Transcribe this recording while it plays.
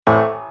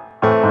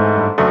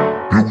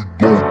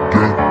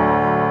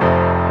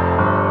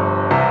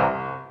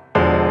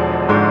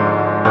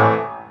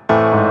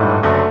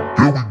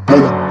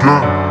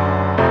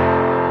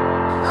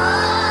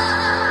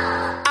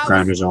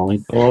Grinders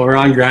Only. Well, we're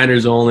on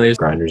Grinders Only.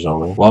 Grinders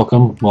Only.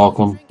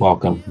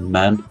 Welcome,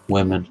 men,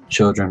 women,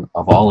 children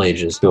of all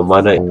ages, to a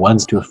Monday,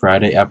 Wednesday, to a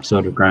Friday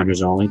episode of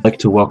Grinders Only. I'd like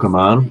to welcome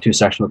on 2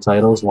 sectional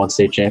titles, 1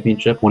 state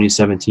championship,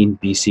 2017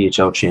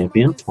 BCHL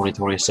champion,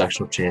 2020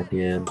 sectional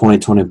champion,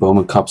 2020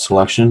 Bowman Cup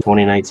selection,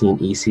 2019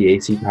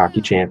 ECAC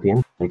hockey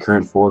champion, and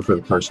current forward for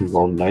the Clarkson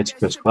Golden Knights,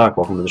 Chris Clark.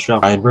 Welcome to the show.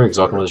 Ryan Briggs,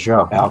 welcome to the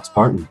show. Alex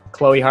Parton.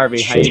 Chloe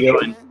Harvey, how you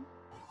doing?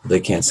 They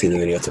can't see the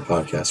video. It's a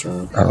podcast,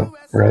 right? Oh,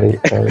 right.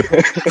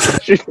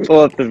 Just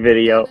pull up the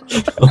video.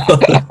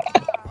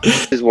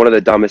 This is one of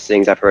the dumbest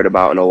things I've heard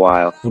about in a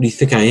while. What do you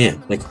think I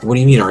am? Like, what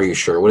do you mean, are you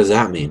sure? What does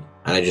that mean?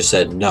 And I just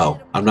said,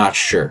 no, I'm not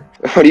sure.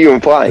 What are you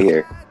implying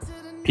here?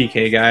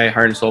 PK guy,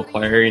 heart and soul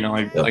player. You know,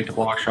 I like to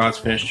block shots,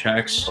 finish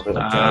checks.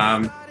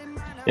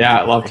 Yeah,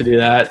 I love to do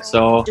that.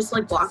 So just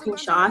like blocking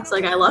shots.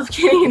 Like I love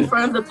getting in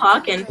front of the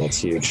puck, and That's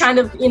huge. it kind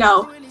of,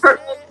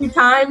 hurt me a few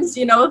times,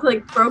 with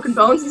like broken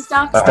bones and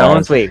stuff.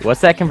 Stones, wait,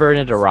 what's that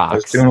converted into I was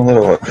rocks? doing a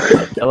little.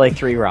 Like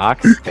 3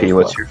 rocks? Hey,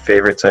 what's your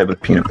favorite type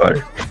of peanut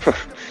butter?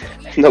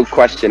 No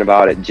question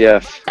about it,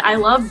 Jeff. I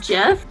love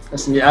Jif.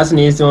 That's an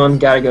easy one.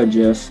 Gotta go,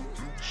 Jif.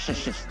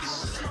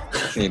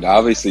 I mean,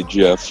 obviously,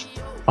 Jif.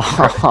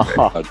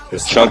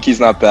 Chunky's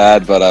not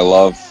bad, but I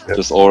love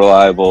just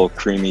reliable,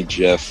 creamy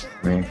Jif.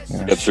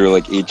 Get through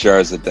like 8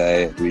 jars a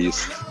day at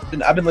least.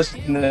 I've been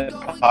listening to the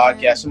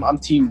podcast. I'm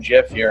Team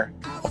Jif here.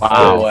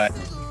 Wow.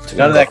 So,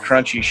 none of that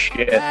crunchy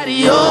shit.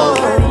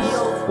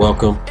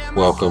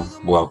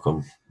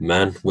 Welcome,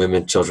 men,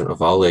 women, children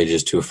of all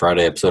ages, to a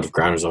Friday episode of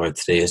Grinders Only.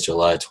 Today is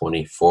July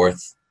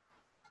 24th.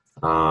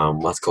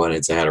 Let's go ahead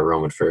and say hi to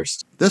Roman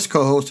first. This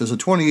co-host is a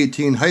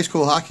 2018 high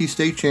school hockey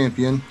state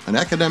champion, an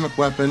academic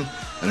weapon,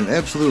 and an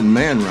absolute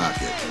man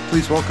rocket.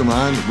 Please welcome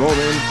on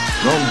Roman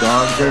Rome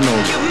Dog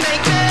Gernoldo.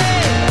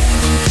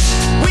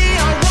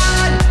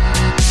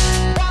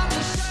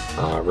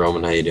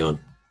 Roman, how you doing?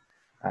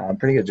 I'm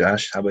pretty good,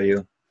 Josh. How about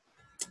you?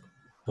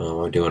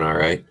 I'm doing all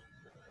right.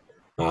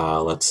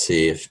 Let's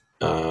see if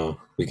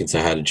we can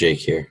say hi to Jake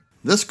here.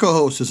 This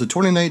co-host is a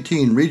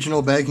 2019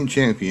 regional bagging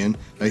champion,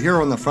 a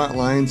hero on the front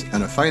lines,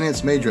 and a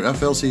finance major at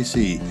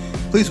FLCC.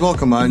 Please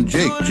welcome on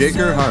Jake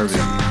Jaker Harvey.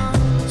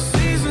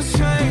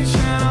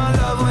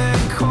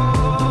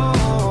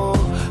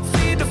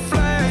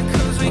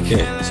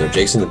 Okay, so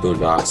Jake's in the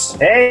Boondocks.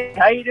 Hey,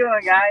 how you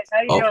doing, guys?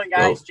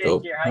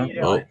 Jake here. How you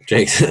doing?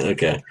 Jake's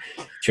okay.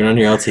 Turn on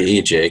your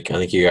LTE, Jake. I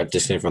think you got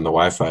disconnected from the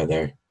Wi-Fi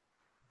there.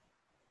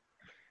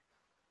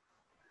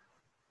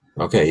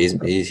 Okay,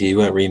 he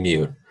went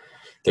remute.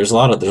 There's a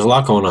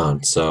lot going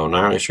on, so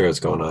not really sure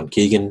what's going on.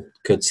 Keegan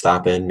could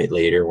stop in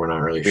later. We're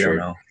not really sure.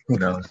 Don't know. Who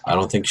knows? I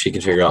don't think she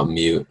can figure out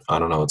mute. I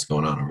don't know what's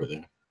going on over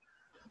there.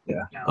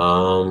 Yeah.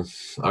 All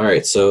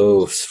right.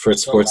 So for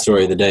sports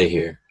story of the day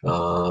here,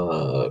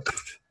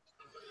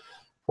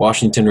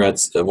 Washington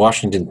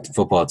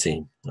football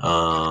team.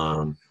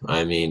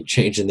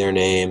 Changing their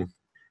name.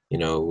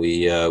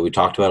 We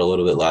talked about it a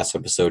little bit last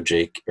episode,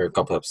 Jake, or a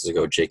couple episodes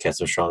ago. Jake had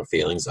some strong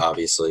feelings,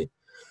 obviously.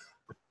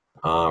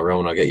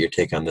 Roman, I'll get your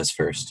take on this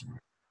first.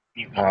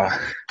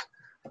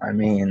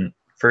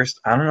 First,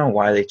 I don't know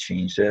why they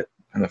changed it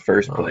in the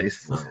first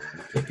place.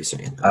 Can't be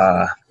saying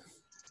that.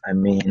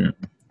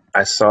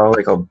 I saw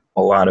like a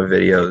lot of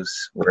videos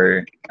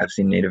where I've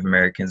seen Native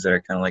Americans that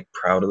are kind of like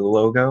proud of the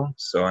logo.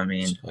 So,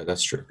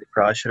 that's true. They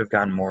probably should have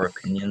gotten more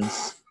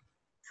opinions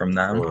from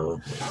them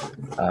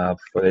before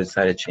they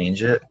decided to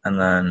change it.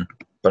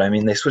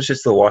 They switched it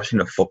to the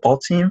Washington football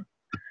team.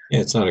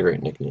 Yeah, it's not a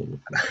great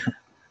nickname.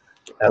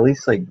 At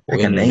least like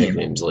pick a name.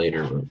 Nicknames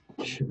later,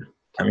 but sure.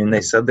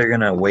 They said they're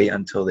gonna wait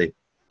until they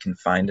can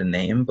find a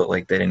name, but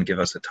like they didn't give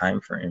us a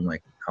time frame.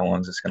 Like, how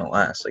long is this gonna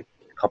last? Like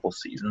a couple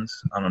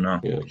seasons? I don't know.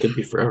 Yeah, it could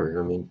be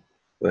forever.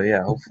 But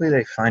yeah, hopefully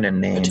they find a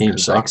name. The team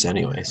sucks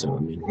anyway, so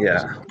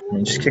yeah,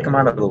 just kick them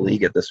out of the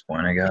league at this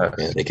point, I guess.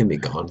 Yeah, they can be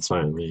gone. It's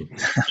fine with me.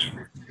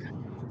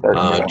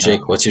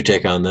 Jake, what's your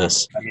take on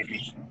this?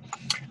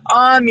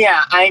 I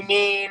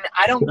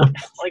don't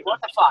like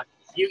what the fuck.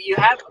 You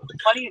have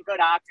plenty of good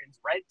options.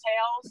 Red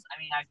Tails,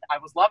 I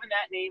was loving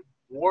that name.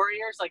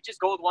 Warriors, just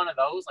go with one of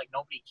those.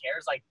 Nobody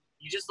cares.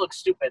 You just look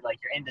stupid.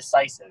 You're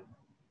indecisive.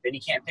 Then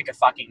you can't pick a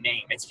fucking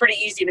name. It's pretty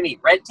easy to me.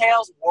 Red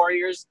Tails,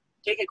 Warriors.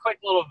 Take a quick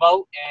little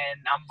vote, and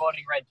I'm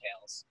voting Red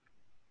Tails.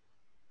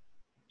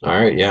 All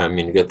right. Yeah.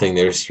 Good thing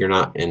you're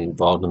not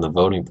involved in the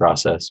voting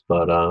process,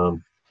 but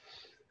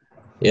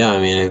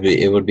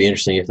it would be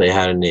interesting if they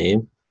had a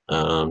name.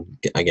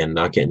 Again,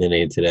 not getting a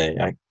name today.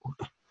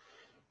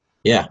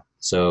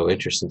 So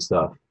interesting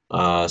stuff.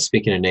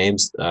 Speaking of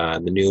names, the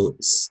new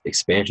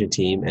expansion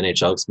team,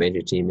 NHL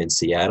expansion team in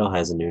Seattle,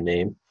 has a new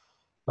name,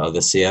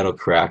 the Seattle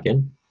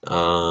Kraken.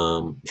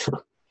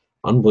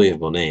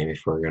 Unbelievable name.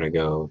 If we're gonna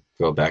go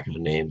back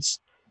on names,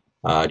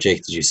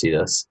 Jake, did you see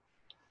this?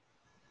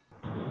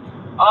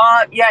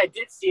 Yeah, I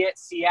did see it.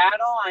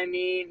 Seattle. They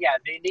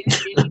need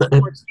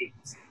sports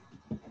teams.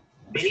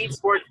 They need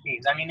sports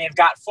teams. They've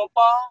got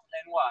football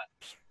and what?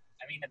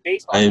 The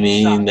baseball.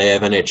 They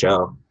have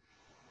NHL.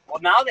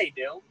 Well, now they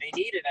do. They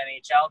need an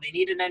NHL. They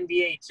need an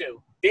NBA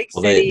too. Big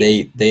Well,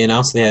 city. they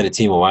announced they had a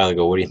team a while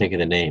ago. What do you think of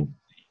the name?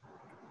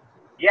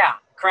 Yeah,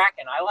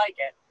 Kraken. I like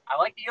it. I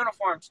like the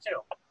uniforms too.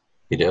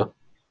 You do?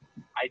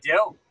 I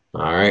do.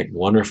 All right,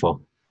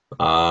 wonderful.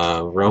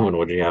 Roman,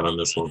 what do you have on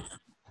this one?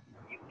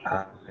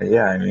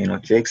 Yeah, I mean,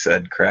 what Jake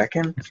said,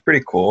 Kraken, it's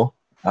pretty cool.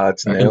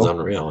 It's Kraken's new.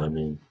 unreal. I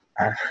mean,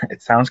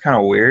 It sounds kind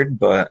of weird,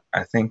 but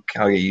I think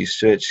I'll get used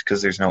to it just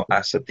because there's no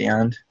S at the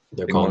end.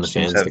 they're Like, calling the most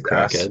teams fans have the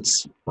S.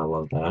 crackheads. I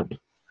love that.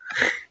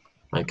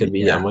 I could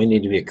be. Yeah. I might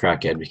need to be a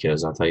crackhead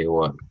because I'll tell you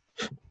what.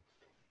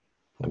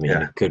 I mean,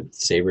 Yeah. it could.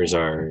 Sabres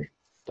are.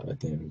 I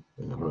don't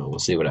know. We'll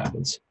see what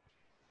happens.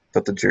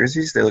 But the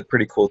jerseys, they look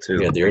pretty cool too.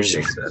 Yeah, like there's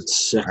Jake said.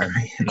 sick. I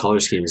mean, Color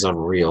scheme is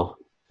unreal.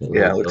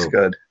 yeah, it looks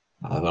good.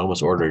 I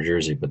almost ordered a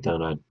jersey, but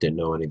then I didn't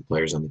know any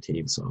players on the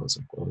team, so I was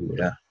like, well,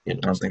 Yeah. you know.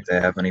 I don't think they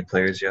have any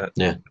players yet.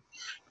 Yeah.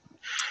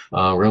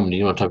 Roman, do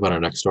you want to talk about our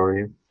next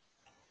story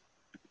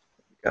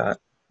here?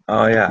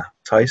 Oh yeah,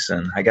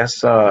 Tyson. I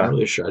guess. I'm not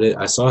really sure.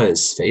 I saw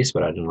his face,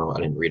 but I didn't know. I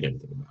didn't read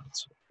anything about it.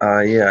 So.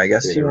 Yeah, I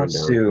guess Read he the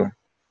wants rundown. to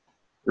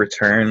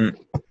return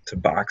to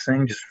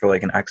boxing just for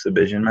like an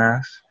exhibition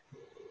match.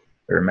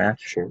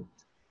 Sure.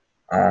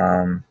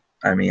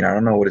 I mean, I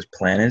don't know what his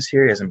plan is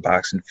here. He hasn't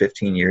boxed in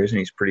 15 years, and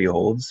he's pretty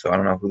old, so I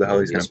don't know who the hell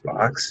Yeah, he's going he's to pretty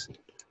box.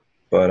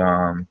 But,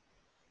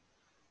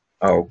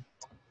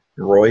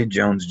 Roy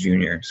Jones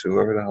Jr., so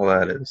whoever the hell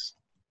that is.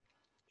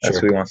 That's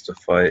Sure. who he wants to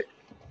fight.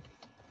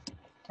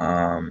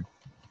 I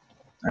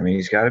mean,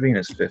 he's got to be in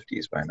his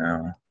 50s by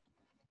now.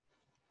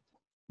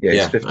 Yeah,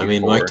 he's 54. I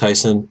mean, Mike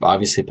Tyson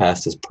obviously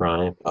passed his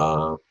prime.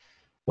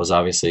 Was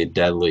obviously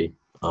deadly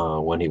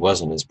when he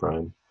was in his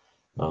prime.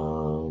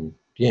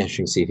 Yeah, you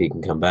can see if he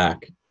can come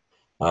back.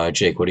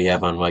 Jake, what do you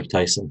have on Mike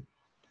Tyson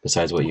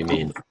besides what you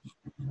mean?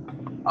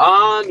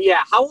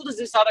 Yeah. How old is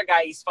this other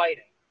guy he's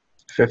fighting?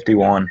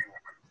 51.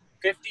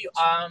 50.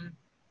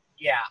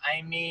 Yeah.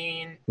 I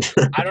mean,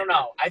 I don't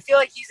know. I feel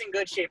like he's in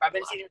good shape. I've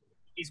been seeing him.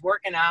 He's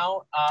working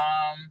out.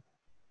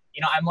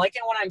 You know, I'm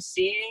liking what I'm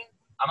seeing.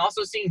 I'm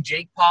also seeing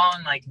Jake Paul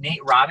and like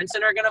Nate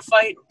Robinson are gonna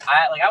fight.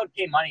 I would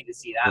pay money to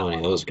see that. One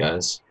of those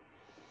guys.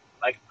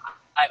 Like,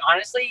 I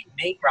honestly,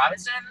 Nate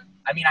Robinson.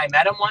 I mean, I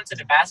met him once at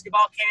a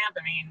basketball camp.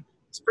 I mean,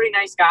 he's a pretty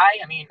nice guy.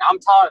 I mean, I'm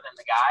taller than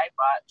the guy,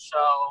 but so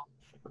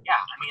yeah.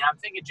 I mean, I'm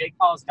thinking Jake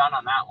Paul's done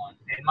on that one,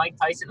 and Mike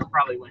Tyson will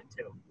probably win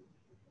too.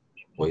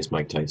 Well, he's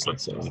Mike Tyson,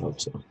 so I hope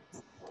so.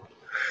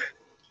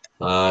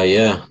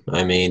 Yeah.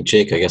 I mean,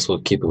 Jake, I guess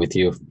we'll keep it with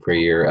you for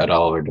your Ed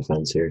Oliver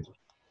defense here.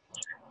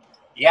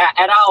 Yeah,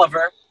 Ed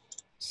Oliver.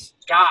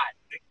 God,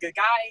 the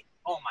guy.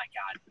 Oh my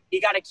God, he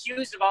got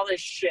accused of all this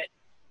shit.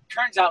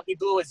 Turns out he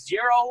blew a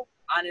 0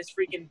 on his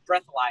freaking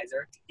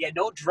breathalyzer. He had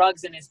no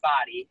drugs in his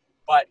body.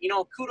 But, you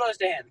know, kudos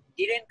to him.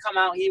 He didn't come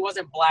out. He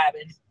wasn't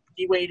blabbing.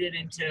 He waited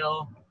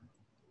until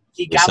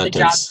he got the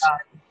job done.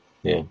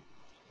 Yeah.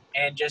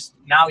 And just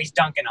now he's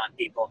dunking on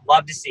people.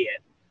 Love to see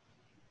it.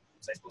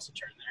 Was I supposed to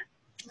turn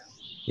there?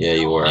 Yeah,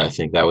 you were. I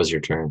think that was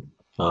your turn.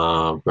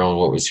 Rowan,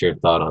 what was your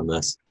thought on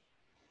this?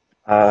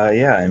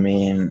 Yeah, I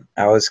mean,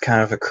 I was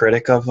kind of a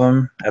critic of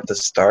him at the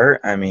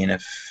start. I mean,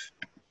 if,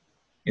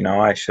 you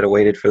know, I should have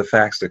waited for the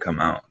facts to come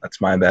out.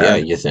 That's my bad. Yeah,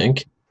 you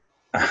think?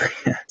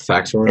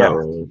 Facts weren't out,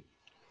 really.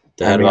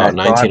 They had I mean, about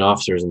I 19 thought-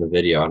 officers in the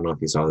video. I don't know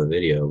if you saw the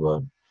video,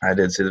 but I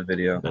did see the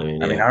video. I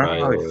mean, I don't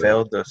know how he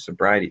failed the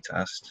sobriety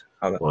test.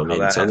 Well, I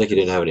mean, it sounds like he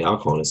didn't have any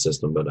alcohol in his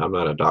system, but I'm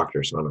not a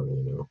doctor, so I don't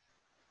really know.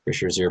 For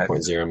sure,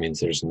 0.0 means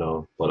there's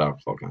no blood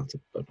alcohol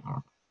content, but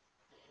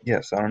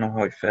Yes, I don't know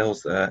how he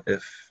fails that.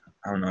 If,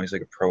 I don't know, he's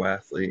like a pro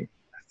athlete.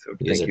 I would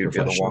He is think a he'd be able to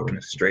professional. walk in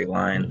a straight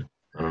line.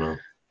 I don't know.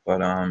 But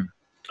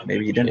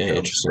maybe he didn't Yeah, fail the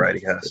interesting. sobriety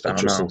test. I don't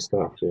Interesting know.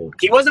 stuff, yeah.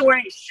 He wasn't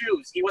wearing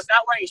shoes. He was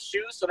not wearing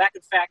shoes, so that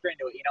could factor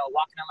into it. You know,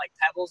 walking on like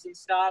pebbles and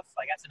stuff.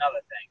 Like, that's another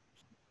thing.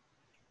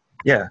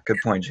 Yeah, good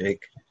point,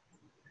 Jake.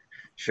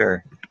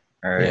 Sure.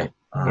 All right. Yeah.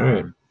 All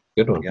right.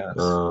 Good one. Yes.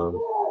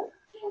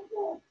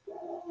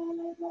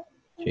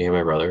 Do you hear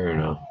my brother or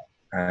no?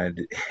 Yeah.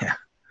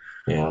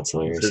 Yeah, that's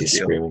hilarious. What's his He's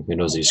deal? screaming. Who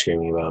knows what he's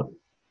screaming about?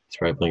 He's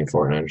probably playing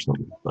Fortnite or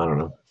something. I don't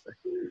know.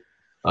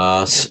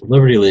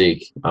 Liberty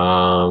League.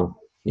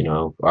 You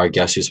know, our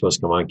guest who's supposed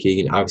to come on,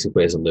 Keegan, obviously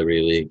plays in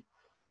Liberty League.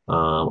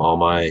 All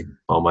my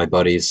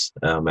buddies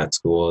at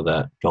school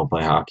that don't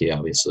play hockey,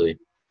 obviously,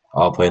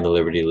 all play in the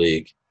Liberty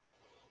League.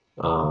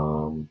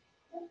 I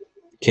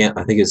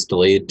think it's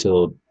delayed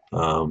till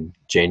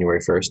January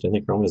 1st. I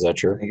think, Roman, is that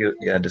true?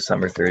 Yeah,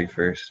 December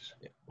 31st.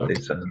 Okay.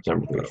 They said.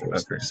 December But 31st.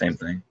 whatever, same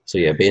thing. So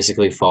yeah,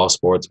 basically fall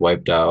sports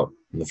wiped out.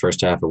 The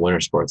first half of winter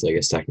sports, I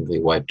guess, technically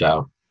wiped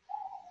out.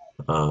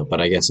 But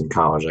I guess in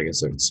college, I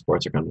guess the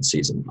sports are kind of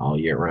season all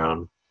year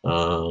round.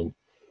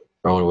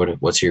 Rowan,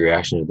 what's your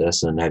reaction to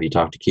this? And have you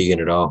talked to Keegan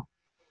at all?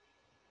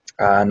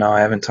 No, I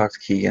haven't talked to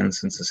Keegan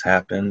since this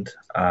happened.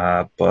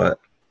 But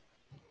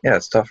yeah,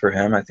 it's tough for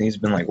him. I think he's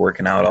been like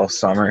working out all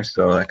summer,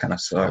 so that kind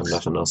of sucks.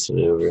 Nothing else to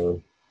do,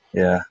 really.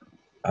 Yeah.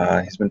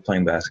 He's been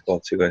playing basketball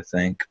too, I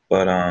think.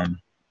 But I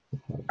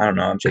don't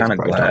know. I'm Jake's kind of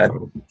probably glad.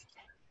 talking.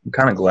 I'm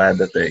kind of glad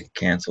that they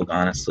canceled,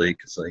 honestly,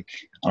 because like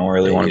I don't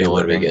really want to be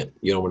living.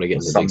 You don't want to get in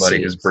the somebody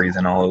big who's C.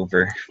 breathing all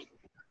over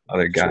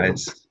other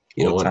guys.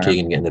 You don't all the want time.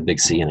 Keegan getting the big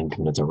C and then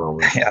coming to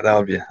Roman. Yeah, that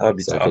would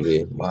be So tough.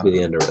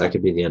 that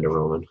could be the end of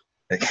Roman.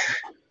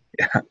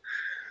 Yeah.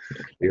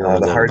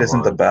 Roman's The out heart on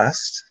isn't the line.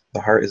 best.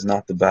 The heart is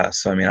not the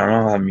best. So I mean, I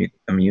don't know how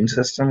immune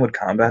system would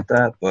combat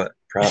that, but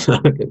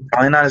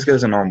probably not as good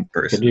as a normal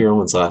Could person. be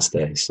Roman's last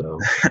day, so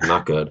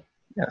not good.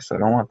 Yeah, so I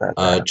don't want that.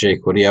 to happen.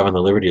 Jake, what do you have on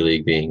the Liberty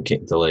League being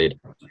delayed?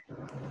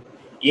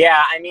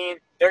 Yeah, I mean,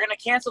 they're going to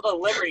cancel the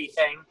Liberty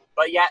thing,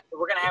 but yet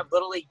we're going to have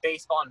Little League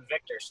Baseball and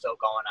Victor still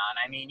going on.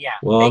 I mean, yeah.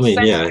 Well, I makes mean,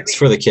 sense yeah, to it's me.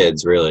 for the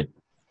kids, really.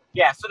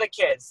 Yeah, for the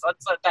kids.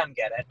 Let's let them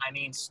get it. I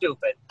mean,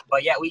 stupid.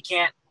 But yet we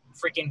can't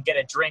freaking get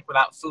a drink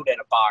without food at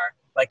a bar.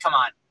 Like, come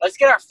on. Let's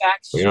get our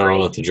facts We don't know straight.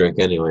 what to drink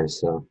anyway,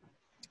 so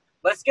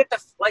Let's get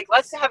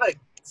let's have a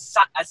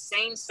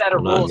same set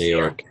of we're not in rules New here.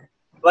 York.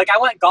 Like, I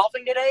went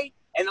golfing today,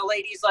 and the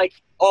lady's like,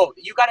 oh,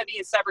 you got to be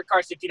in separate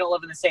cars if you don't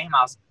live in the same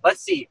house.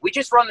 Let's see. We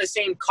just run the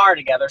same car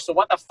together, so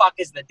what the fuck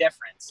is the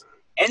difference?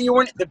 And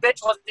the bitch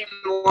wasn't even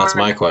wearing That's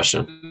my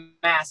question.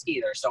 a mask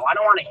either, so I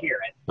don't want to hear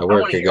it. I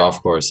work at a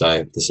golf course. I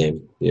have the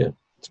same. Yeah,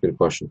 it's a good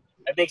question.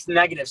 It makes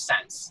negative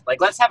sense. Like,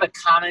 let's have a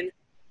common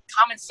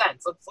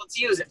sense. Let's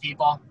use it,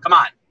 people. Come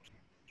on.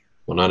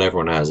 Well, not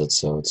everyone has it,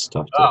 so it's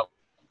tough to. Oh,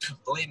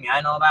 believe me,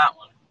 I know that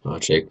one. Oh,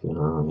 Jake. Yeah.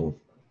 All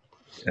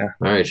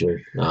right, Jake.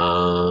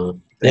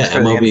 Thanks for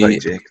the MLB.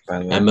 invite, Jake, by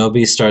the way.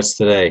 MLB starts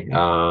today.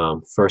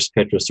 First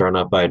pitch was thrown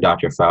up by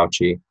Dr.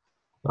 Fauci.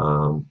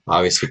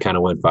 Obviously, kind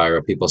of went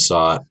viral. People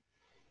saw it.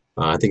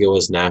 I think it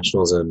was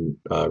Nationals and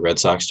Red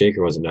Sox, Jake,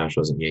 or was it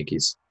Nationals and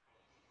Yankees?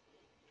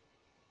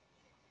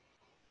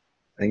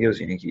 I think it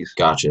was Yankees.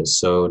 Gotcha.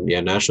 So yeah,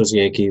 Nationals,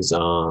 Yankees.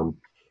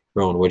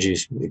 Rowan,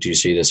 did you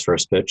see this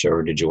first pitch,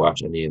 or did you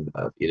watch any of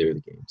either of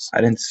the games? I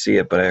didn't see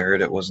it, but I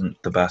heard it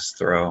wasn't the best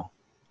throw.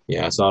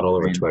 Yeah, I saw it all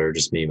over Twitter,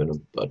 just memeing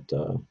them, but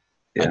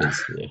Yeah.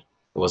 it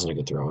wasn't a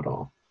good throw at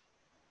all.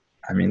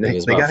 I mean, It they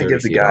was about got to 30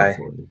 give the feet off guy.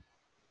 for him.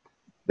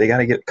 They got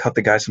to cut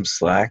the guy some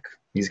slack.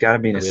 He's got to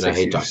be in his I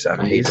 60s or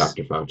I hate 70s.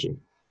 Dr. Fauci.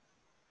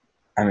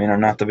 I mean,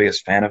 I'm not the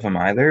biggest fan of him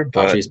either,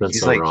 but Fauci's been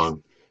he's so like,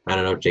 wrong. I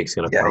don't know if Jake's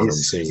gonna Yeah, pound him he's-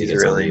 as soon as he he's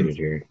gets really- unmuted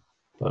here,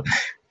 but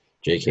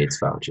Jake hates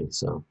Fauci.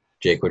 So,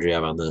 Jake, what do you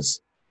have on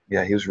this?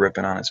 yeah, he was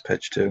ripping on his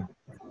pitch too.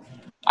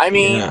 I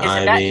mean,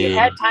 Yeah, you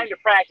had time to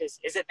practice.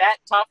 Is it that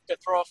tough to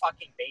throw a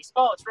fucking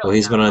baseball? It's really Well,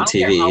 he's not. been I on don't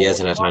care TV. how He old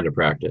hasn't had you are. time to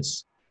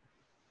practice.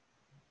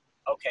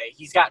 Okay,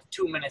 he's got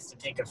 2 minutes to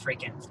take a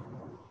freaking.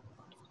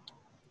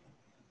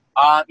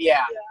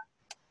 Yeah.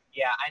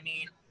 I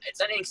mean,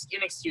 it's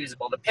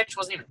inexcusable. The pitch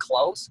wasn't even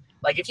close.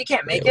 Like, if you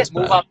can't make It was it,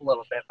 move bad. up a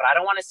little bit. But I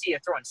don't want to see you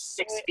throwing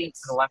 6 feet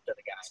to the left of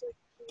the guy.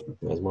 It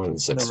was more than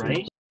 6 Right?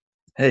 feet.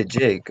 Hey,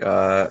 Jake,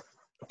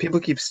 people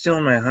keep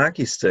stealing my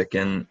hockey stick,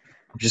 and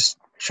I'm just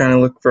trying to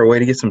look for a way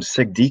to get some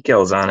sick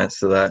decals on it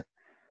so that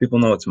people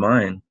know it's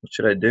mine. What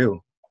should I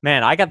do?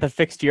 Man, I got the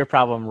fix to your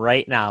problem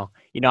right now.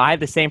 You know, I had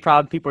the same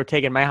problem. People were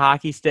taking my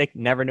hockey stick,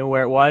 never knew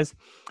where it was.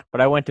 But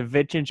I went to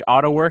Vintage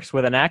Auto Works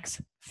with an X,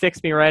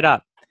 fixed me right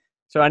up.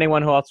 So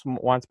anyone who else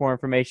wants more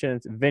information,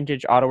 it's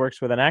Vintage Auto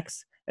Works with an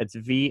X. It's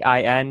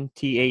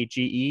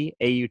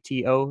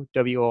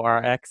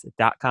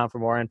VINTAGEAUTOWORX.com for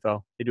more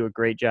info. They do a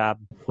great job.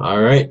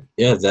 All right.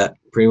 Yeah, that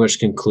pretty much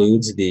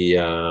concludes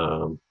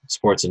the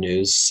sports and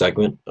news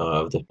segment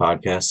of the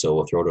podcast. So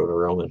we'll throw it over to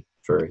Roman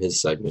for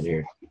his segment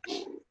here.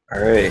 All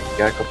right,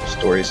 got a couple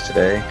stories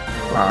today.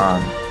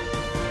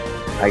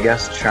 I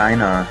guess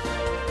China,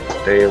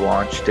 they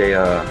launched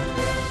a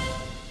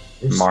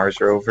Mars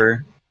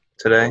rover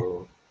today.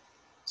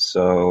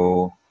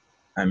 So,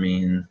 I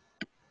mean,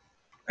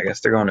 I guess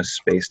they're going to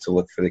space to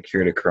look for the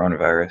cure to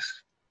coronavirus.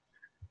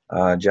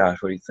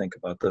 Josh, what do you think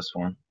about this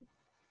one?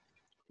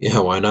 Yeah,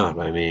 why not?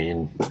 I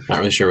mean, not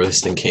really sure where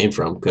this thing came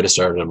from. Could have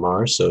started on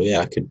Mars, so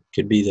yeah,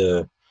 could be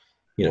the,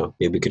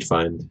 maybe we could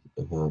find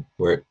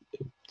where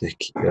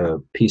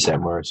the peace at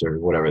Mars or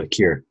whatever, the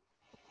cure.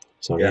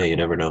 So yeah, you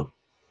never know.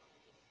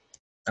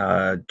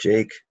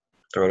 Jake,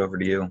 throw it over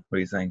to you. What do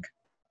you think?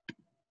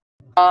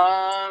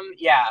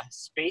 Yeah,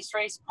 Space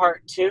Race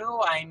Part 2.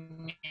 I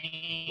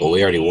mean, Well,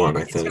 we already won,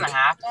 I it's think. gonna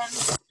happen.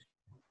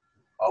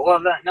 Oh well,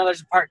 no,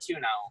 there's a Part 2 now.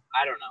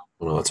 I don't know.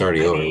 Well, it's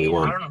already over. We I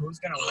won. don't know who's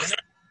gonna win it.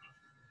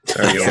 It's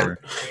already over.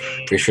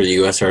 Pretty sure the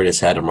U.S. already has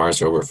had a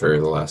Mars rover for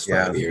the last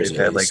 5 years. They've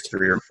at had like least.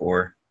 3 or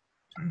 4.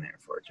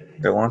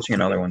 They're launching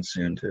another one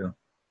soon too.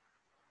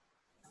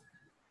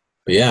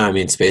 But yeah, I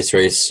mean, Space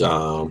Race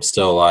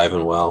still alive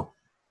and well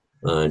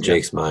in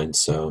Jake's mind,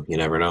 so you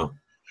never know.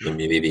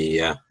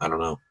 Maybe I don't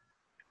know.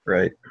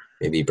 Right.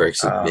 Maybe he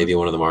breaks. Maybe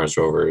one of the Mars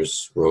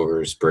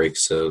rovers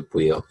breaks a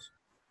wheel.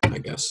 I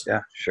guess.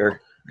 Yeah, sure.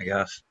 I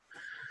guess.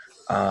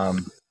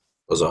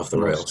 Goes off the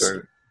rails.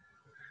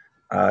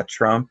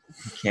 Trump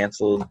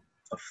canceled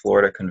a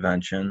Florida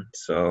convention,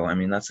 so I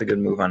mean that's a good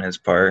move on his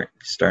part.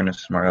 He's starting to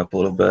smart up a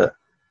little bit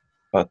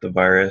about the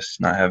virus,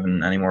 not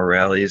having any more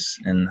rallies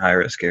in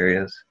high-risk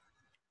areas.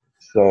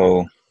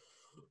 So,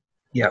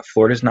 yeah,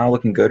 Florida's not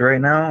looking good right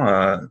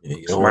now.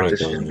 You don't Smart wanna go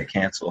decision there. to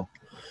cancel.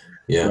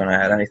 Yeah. You want to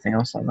add anything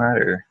else on that,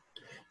 or?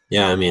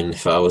 Yeah, I mean,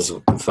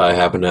 if I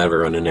happened to ever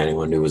run into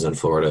anyone who was in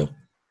Florida,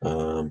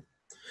 we'll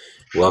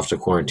have to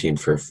quarantine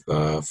for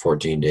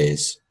 14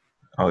 days.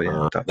 Oh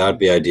yeah, that'd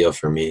be ideal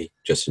for me,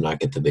 just to not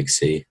get the big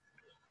C.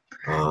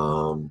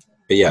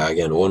 But yeah,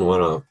 again, wouldn't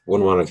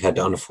want to head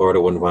down to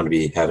Florida. Wouldn't want to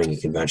be having a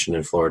convention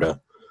in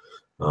Florida.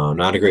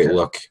 Not a great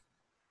look,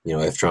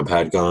 if Trump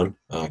had gone,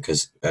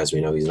 because as we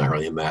know, he's not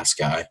really a mask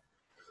guy.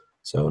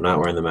 So not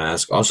wearing the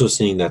mask. Also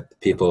seeing that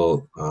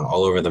people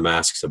all over the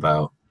masks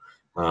about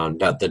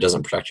that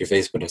doesn't protect your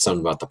face, but it's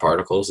something about the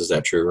particles. Is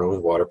that true,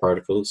 Roman? Water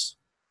particles?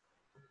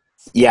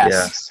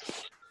 Yes.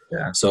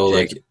 Yeah. So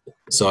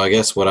I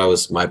guess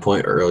my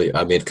point earlier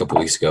I made a couple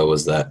weeks ago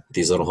was that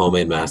these little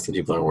homemade masks that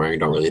people are wearing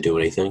don't really do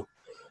anything.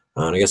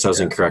 And I guess I was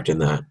incorrect in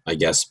that. I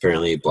guess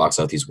apparently it blocks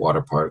out these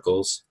water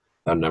particles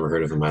that I've never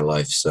heard of in my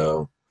life.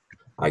 So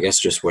I guess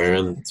just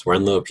wearing a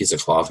little piece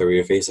of cloth over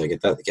your face, I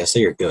get that. I guess that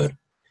you're good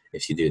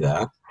if you do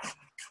that.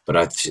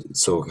 But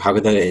so how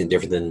could that be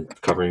different than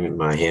covering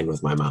my hand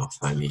with my mouth?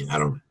 I mean, I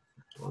don't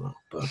know.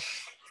 But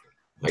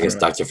I guess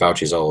Dr.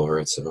 Fauci's all over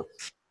it. So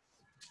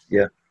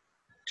yeah,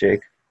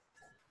 Jake.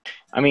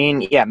 I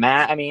mean, yeah,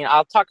 Matt. I mean,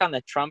 I'll talk on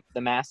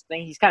the mask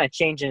thing. He's kind of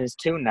changing his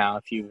tune now,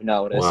 if you've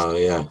noticed. Wow,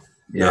 yeah.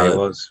 Yeah, he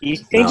was.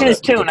 He's changing his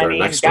tune. I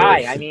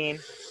mean,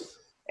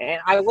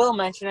 and I will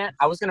mention it.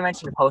 I was going to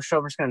mention the post show.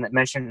 I'm just going to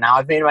mention it now.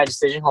 I've made my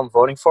decision who I'm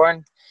voting for in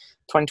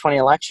 2020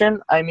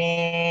 election. I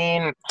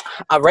mean,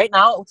 right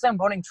now, it looks like I'm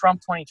voting Trump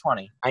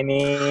 2020. I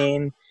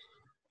mean,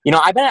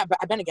 I've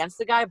been against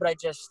the guy, but I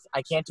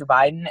can't do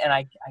Biden, and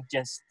I'm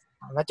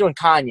not doing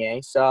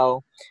Kanye.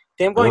 So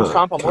if I'm going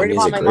Trump. I'm worried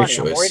about my money.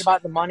 I'm worried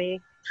about the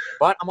money,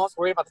 but I'm also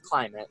worried about the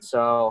climate.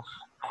 So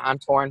I'm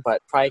torn,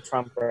 but probably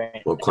Trump.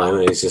 Well,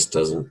 climate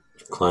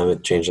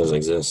change doesn't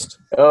exist.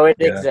 Oh, it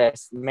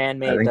exists.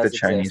 Man-made. I think does the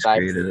Chinese exist.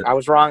 created it. I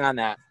was wrong on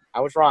that.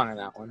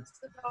 one.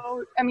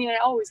 So, I mean,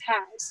 it always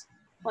has.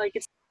 Like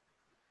it's.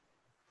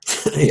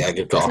 Yeah,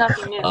 good call. It's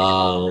nothing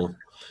new.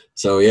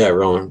 So yeah,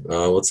 Roman,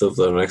 what's up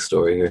the next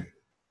story here?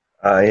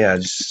 Yeah,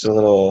 just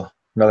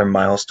another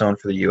milestone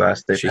for the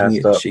U.S.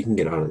 She can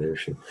get out of there.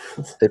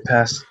 They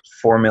passed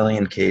 4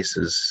 million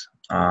cases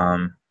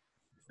in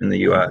the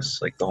U.S.,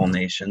 like the whole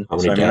nation. How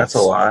many I mean, that's a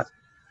deaths? lot.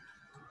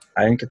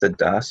 I didn't get the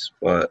deaths,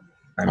 but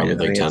I mean, Probably I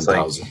like think it's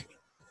 10,000.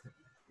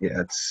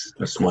 it's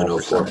a small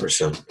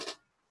 0.04%.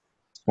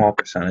 Small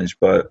percentage.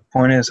 But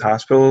point is,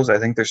 hospitals, I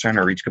think they're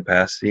starting to reach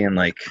capacity. And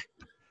like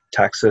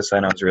Texas, I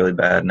know it's really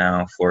bad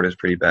now. Florida's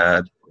pretty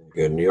bad.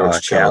 Good. New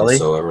York's chilling, Cali,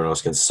 so everyone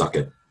else can suck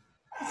it.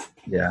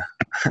 Yeah,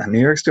 New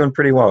York's doing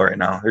pretty well right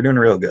now. They're doing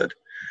real good.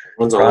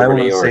 Everyone's all over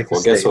New York.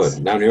 Well, guess what?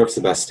 Now New York's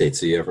the best state,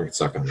 so you ever can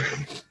suck on that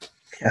one.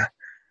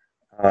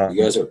 Yeah.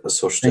 You guys are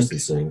social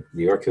distancing.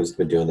 New York has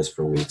been doing this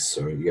for weeks,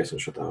 so you guys can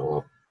shut that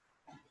up.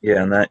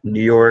 Yeah, and that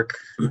New York,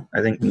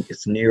 I think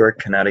it's New York,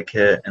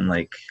 Connecticut, and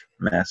like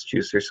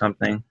Massachusetts or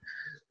something.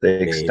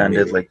 They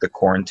extended like the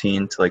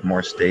quarantine to like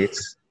more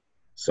states.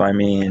 So I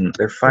mean,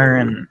 they're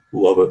firing.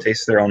 Love it.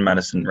 Taste their own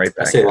medicine right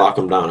back. I say lock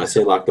them down. I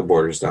say lock the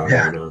borders down.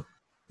 Yeah.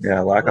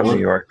 Yeah, lock up New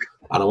York.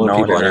 I don't want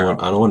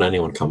I don't want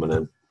anyone coming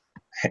in.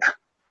 Yeah.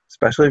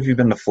 Especially if you've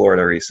been to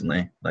Florida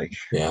recently. Like.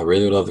 Yeah, I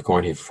really would love the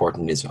quarantine for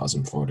 14 days if I was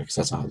in Florida, because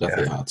that's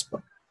definitely a hot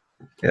spot.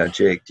 Yeah,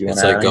 Jake, do you want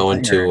to? It's like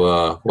going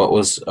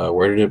to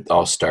where did it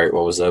all start?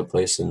 What was that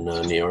place in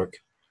New York?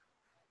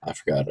 I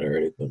forgot it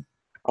already,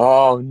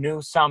 but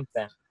New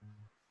something.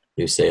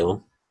 New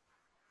Salem.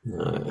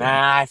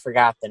 Nah, I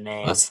forgot the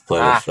name. That's the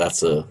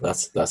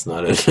place. That's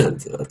not it.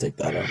 I'll take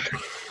that out.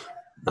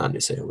 Not New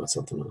Salem. That's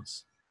something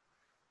else.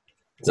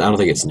 I don't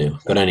think it's new.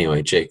 But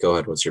anyway, Jake, go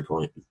ahead. What's your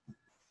point?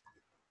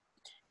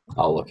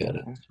 I'll look at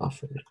it. I'll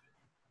figure it.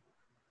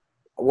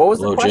 What was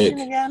the question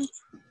again?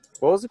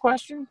 What was the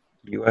question?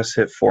 U.S.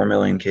 hit 4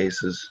 million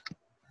cases.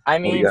 I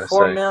mean,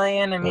 4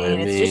 million. I mean,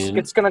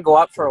 it's going to go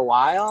up for a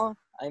while.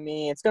 I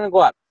mean, it's going to go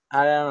up.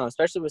 I don't know,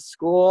 especially with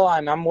school.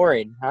 I'm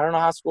worried. I don't know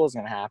how school is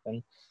going to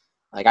happen.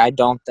 Like, I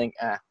don't think,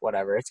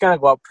 whatever. It's going to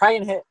go up.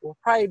 We'll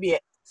probably be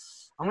at,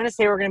 I'm going to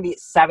say we're going to be at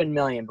 7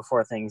 million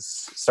before things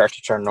start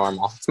to turn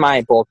normal. It's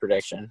my bold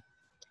prediction.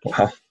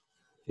 Wow.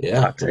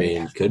 Yeah, I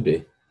mean, could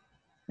be.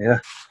 Yeah.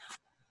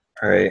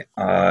 All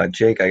right.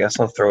 Jake, I guess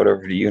I'll throw it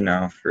over to you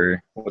now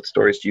for what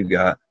stories do you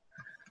got?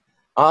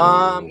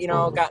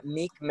 Got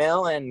Meek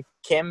Mill and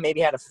Kim maybe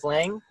had a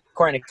fling,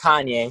 according to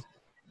Kanye.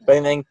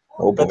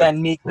 But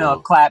then Meek Mill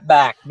clapped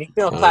back. Meek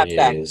Mill clapped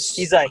back.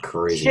 He's like,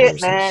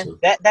 shit, man.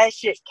 That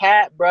shit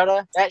cap,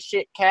 brother. That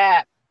shit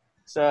cap.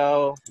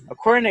 So,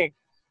 according to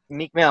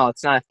Meek Mill,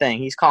 it's not a thing.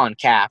 He's calling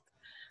cap.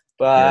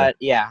 But,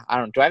 yeah, I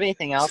don't. Do I have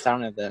anything else? I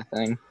don't have the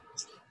thing.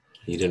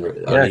 He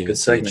didn't. I didn't even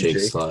see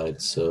Jake's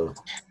slide, so.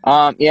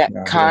 Yeah,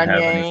 no,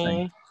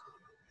 Kanye.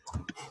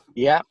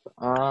 Yep.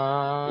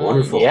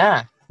 Wonderful.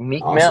 Yeah,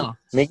 Meek Mill.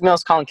 Meek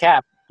Mill's calling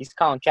cap. He's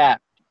calling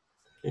cap.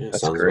 Yeah,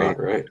 that's great.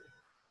 Right.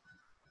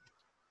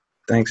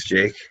 Thanks,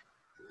 Jake.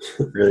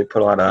 Really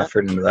put a lot of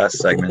effort into that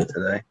segment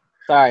today.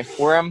 Sorry,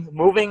 we're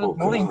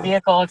moving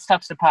vehicle. It's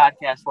tough to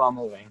podcast while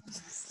moving.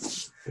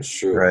 That's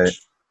true. Right.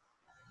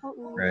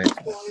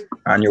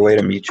 On your way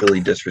to mutually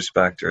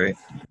disrespect, right?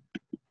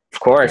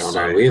 course. Hold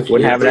on,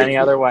 Wouldn't have it any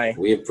other way.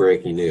 We have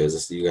breaking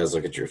news. You guys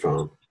look at your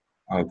phone.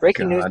 Oh,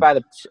 Breaking news by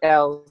the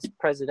El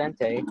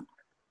Presidente.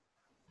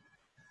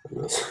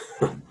 All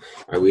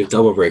right, we have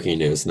double breaking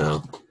news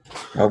now.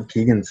 Oh,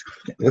 it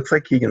looks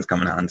like Keegan's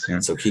coming on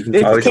soon. So Keegan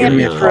he's giving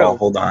me a call.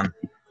 Hold on.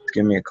 He's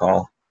giving me a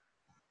call.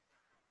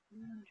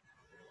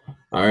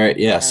 All right,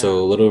 yeah. So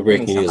a little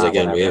breaking news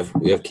again. whatever.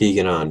 We have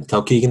Keegan on.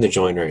 Tell Keegan to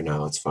join right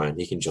now. It's fine.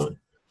 He can join.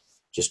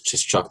 Just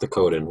chuck the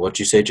code in. What'd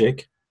you say,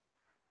 Jake?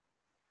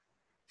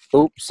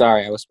 Oops,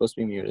 sorry, I was supposed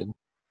to be muted.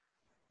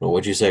 Well,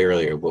 what'd you say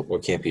earlier?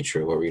 What can't be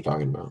true? What were you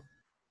talking about?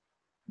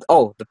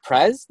 Oh, the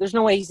Prez? There's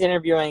no way he's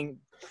interviewing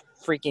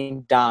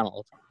freaking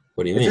Donald.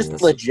 What do you Is mean?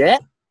 this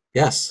legit?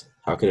 Yes.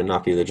 How could it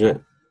not be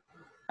legit?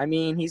 I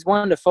mean, he's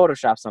wanting to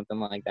Photoshop something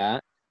like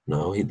that.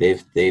 No,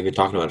 they've been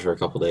talking about it for a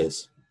couple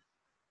days.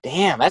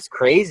 Damn, that's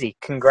crazy.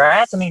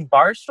 Congrats. I mean,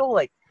 Barstool,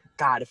 like,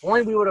 God, if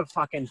only we would have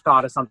fucking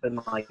thought of something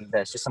like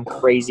this. Just some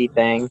crazy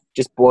thing.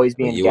 Just boys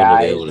being You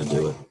guys. wouldn't be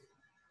able to do it.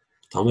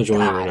 Tell him to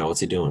join in right now. What's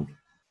he doing?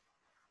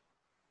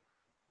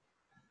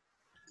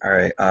 All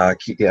right.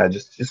 Yeah,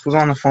 just was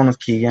on the phone with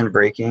Keegan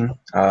breaking.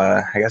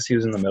 I guess he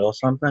was in the middle of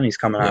something. He's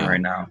coming on right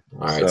now.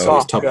 All right,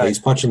 so he's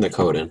punching the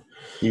code in.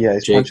 Yeah,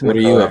 he's Jake, punching what the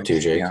are you code up in. to,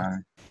 Jake?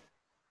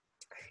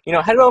 You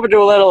know, headed over to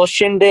a little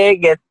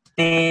shindig at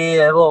the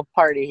little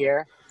party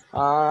here.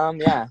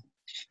 Yeah.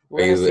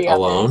 Are you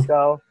alone?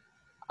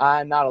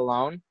 I'm not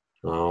alone.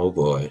 Oh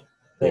boy,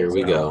 here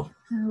we go.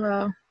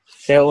 Hello.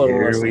 Say hello,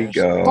 Here listeners. we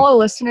go. Hello,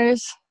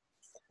 listeners.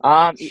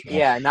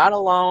 Yeah, not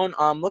alone.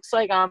 Looks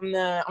like I'm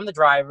the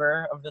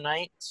driver of the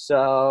night,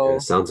 so Yeah,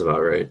 sounds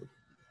about right.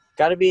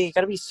 gotta be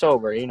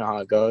sober. You know how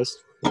it goes.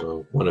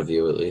 Well, one of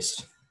you at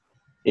least.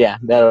 Yeah,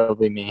 that'll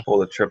be me.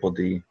 Hold a triple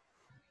D.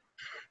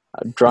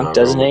 Drunk Not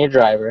designated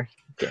driver.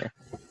 Okay.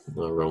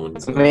 No,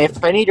 Roman's. I mean,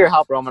 if I need your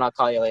help, Roman, I'll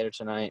call you later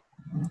tonight.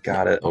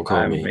 Got it. Don't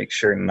call me. Make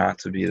sure not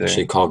to be there.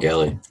 Actually, call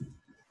Gelly.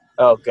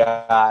 Oh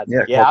God.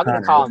 Yeah, Yeah, call I'm gonna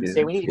Connor. call him. He'll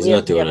Say be we need He's we not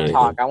have to doing get a anything.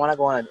 talk. I want to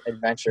go on an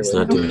adventure He's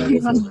with not him.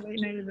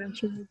 doing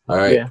anything. All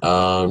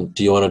right.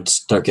 Do you want to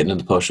start getting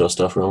into post show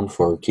stuff, Roman,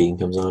 before Keegan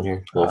comes on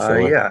here?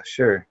 Yeah,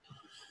 sure.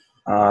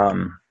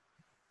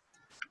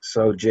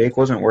 So Jake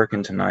wasn't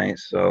working tonight,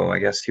 so I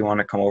guess he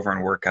wanted to come over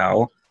and work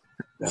out.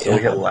 So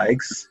we hit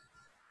legs.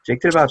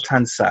 Jake did about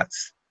 10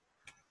 sets.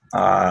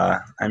 I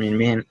mean,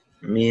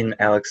 me and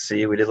Alex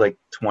C, we did like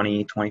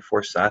 20,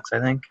 24 sets, I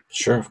think.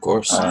 Sure, of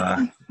course.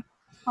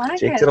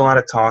 Jake did a lot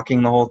of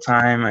talking the whole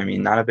time. I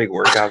mean, not a big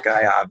workout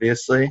guy,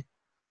 obviously.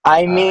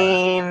 I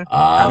mean,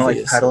 kind of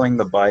like pedaling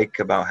the bike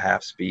about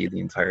half speed the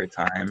entire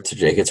time. To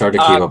Jake, it's hard to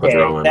keep up with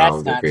Roman. I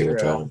would agree with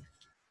that.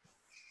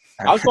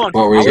 I was going.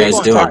 What were you guys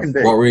doing? talking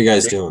big. What were you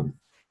guys doing?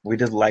 We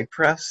did leg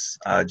press.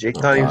 Jake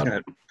thought he was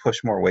going to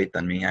push more weight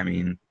than me. I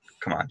mean,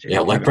 come on, Jake.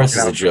 Yeah, leg press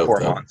is a joke, 4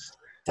 though. months.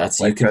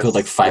 That's Leg you can put press,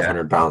 like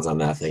 500 pounds on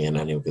that thing, and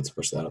anyone could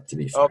push that up. To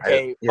be fair.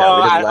 Okay. Yeah,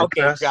 we did leg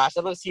Okay, press. Josh.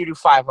 I'd love to see you do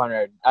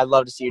 500. I'd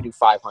love to see you do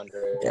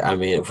 500. Yeah, I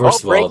mean, first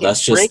of all, breaking-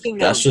 that's breaking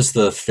just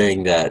the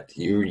thing that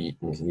you're you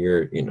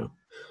know.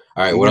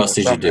 All right, what else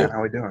did you do?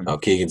 How we doing? Oh,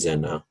 Keegan's in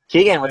now.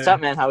 Keegan, what's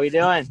up, man? How we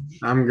doing?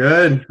 I'm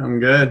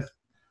good.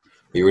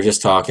 We were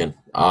just talking.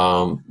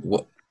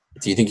 What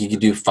do you think you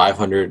could do?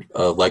 500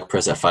 leg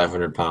press at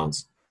 500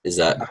 pounds? Is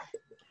that?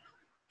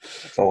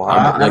 That's a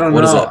lot. I don't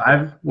what is know.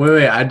 that?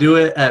 Wait. I do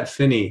it at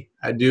Finney.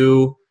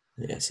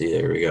 Yeah. See,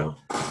 there we go.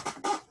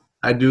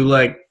 I do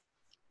like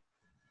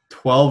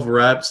 12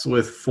 reps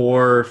with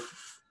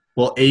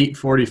 8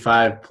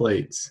 45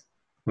 plates.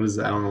 What is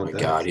that? I don't know Oh what my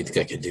that God, is. you think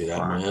I could do that,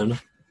 man?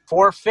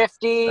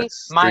 450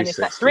 That's minus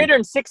that, 360.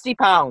 360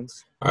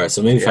 pounds. All right,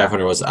 so maybe Yeah.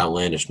 500 was an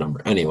outlandish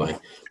number. Anyway,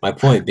 my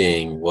point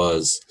being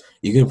was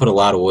you can put a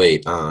lot of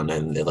weight on,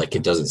 and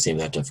it doesn't seem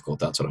that difficult.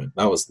 That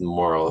was the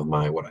moral of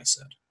what I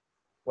said.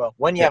 Well,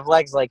 when you have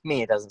legs like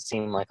me, it doesn't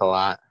seem like a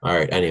lot. All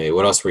right. Anyway,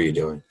 what else were you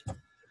doing?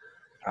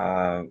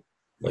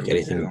 Like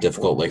anything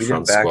difficult, like we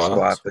front did back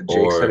squat but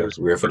Jake said it or was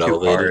rear foot too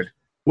elevated? hard.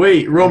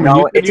 Wait, Roman,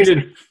 No, you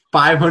did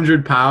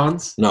 500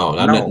 pounds? No,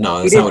 No.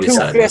 that's not what he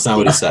said. That's not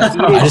what he said. He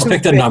did I just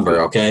picked a 250.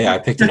 number, okay? I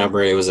picked a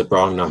number. It was a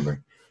wrong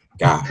number.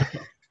 God.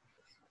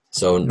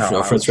 So No, no I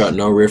front was- squat,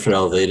 no rear foot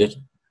elevated,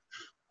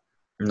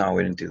 No,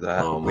 we didn't do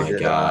that. Oh We my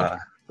did, God.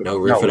 no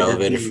rear foot we did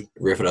elevated,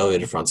 rear foot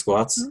elevated front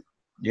squats.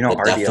 You know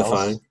The death RDLs?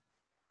 defying.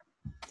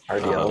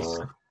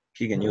 RDLs.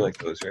 Keegan, you like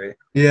those, right?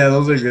 Yeah,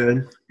 those are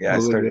good. Yeah, I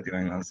Those are started good.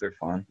 doing those. They're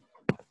fun.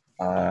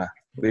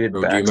 We did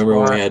Do back you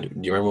remember squat.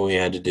 when we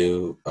had to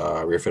do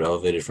rear foot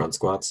elevated front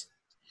squats?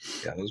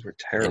 Yeah, those were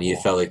terrible. And you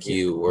felt like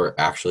you were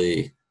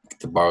actually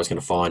the bar was gonna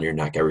fall on your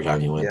neck every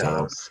time you went Yeah, that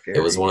down. was scary.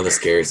 It was one of the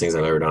scariest things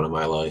I've ever done in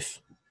my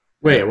life.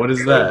 Wait, what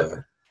is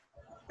that?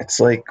 It's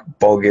like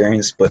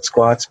Bulgarian split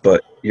squats,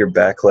 but your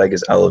back leg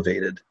is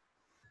elevated.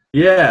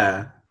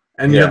 Yeah.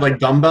 And you Yeah. have like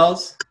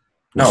dumbbells?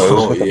 No, it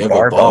was with you a have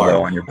barbell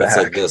though on your It's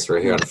like back. this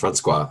right here on the front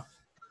squat.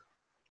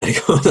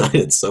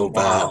 It's so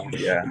bad.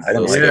 Yeah, It's I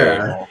didn't so like scary.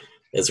 that at all.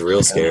 It's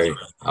real scary.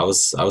 I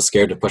was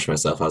scared to push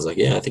myself. I was like,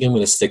 yeah, I think I'm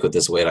gonna stick with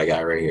this weight I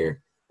got right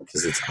here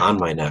because it's on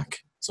my neck,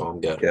 so I'm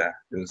good. Yeah,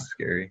 it was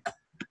scary.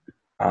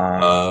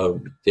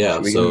 Yeah.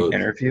 we So can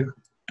interview.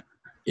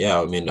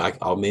 Yeah, I mean,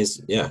 I'll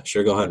maze. Yeah,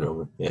 sure. Go ahead,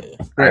 Roman. Yeah.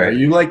 Right. Are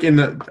you like in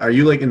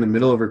the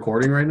middle of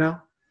recording right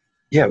now?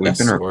 Yeah, we've been Yes,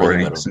 we're in the recording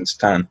middle. since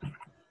 10.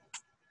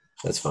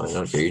 That's fine. I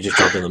don't care. You just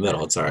jump in the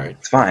middle. It's all right.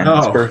 It's fine.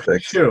 It's Oh,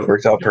 perfect. shoot.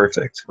 Worked out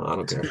perfect. I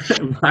don't care.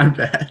 My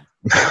bad.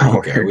 I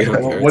don't care. We don't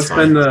care. What's It's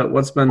been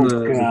fine.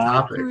 the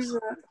topics?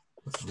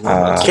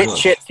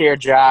 Chit's here,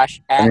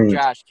 Josh. I mean-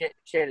 Josh.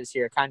 Chit is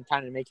here. Time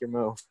to make your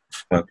move.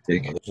 Okay.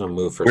 There's no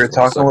move for. We were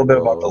talking a little bit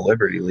about the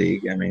Liberty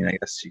League. I mean, I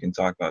guess you can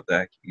talk about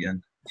that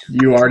again.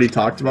 You already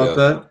talked about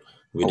that?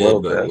 We A did,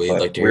 little but bit, we'd but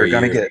like to we were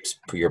hear gonna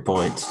your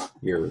points,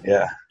 your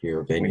We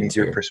opinions need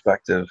your here.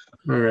 perspective.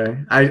 Okay.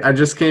 I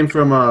just came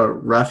from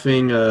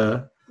reffing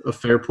a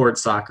Fairport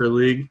soccer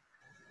league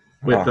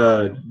with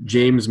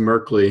James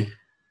Merkley.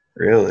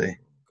 Really?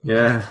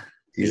 Yeah.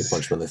 Did you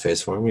punch him in the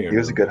face for me? He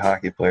was a good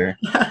hockey player.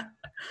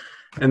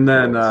 And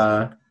then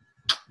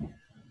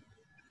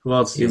who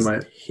else you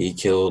might? He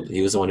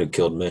was the one who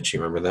killed Mitch.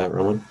 You remember that,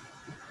 Roman?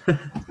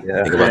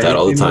 Yeah. Think about that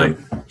all the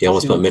time. He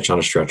almost put seemed- Mitch on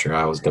a stretcher.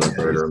 I was gonna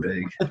murder him.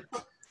 Big.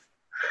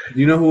 Do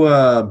you know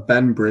who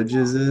Ben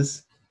Bridges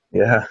is?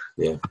 Yeah.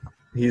 Yeah.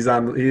 He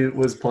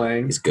was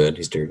playing. He's good.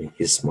 He's dirty.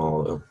 He's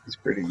small though. He's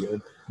pretty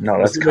good. No,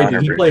 that's Wait, Connor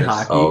did he Bridges. play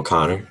hockey? Oh,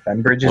 Connor.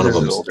 Ben Bridges One of is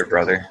his them's- older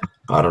brother.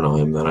 I don't know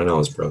him, then I know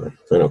his brother.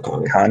 I know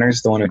Connor.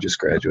 Connor's the one who just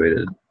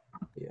graduated.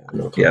 Yeah, I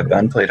know Connor. Yeah,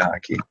 Ben played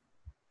hockey.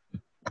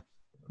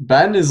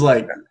 Ben is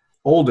like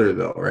older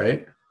though,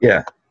 right?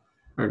 Yeah.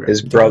 Okay.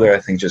 His brother, I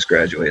think, just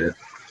graduated.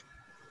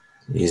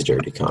 He's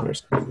dirty.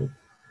 Connor's.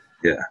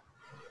 Yeah.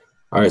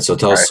 All right, so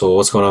tell us. So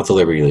what's going on with the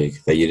Liberty League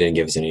that you didn't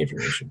give us any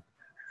information?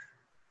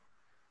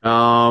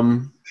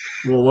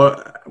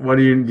 Well, what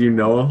do you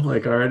know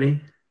like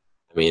already?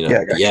 I mean,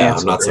 Yeah, it got I'm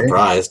canceled, not right?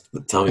 surprised.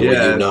 But tell me what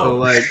Yeah, you know, so,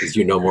 like- because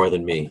you know more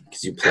than me.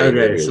 Because you play Okay,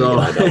 Liberty so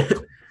League. And I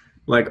don't.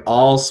 like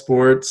all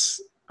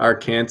sports are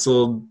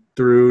canceled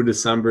through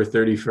December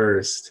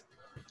 31st.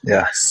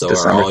 Yeah. So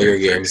December are all your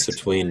 31st. games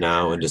between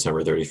now and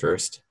December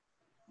 31st?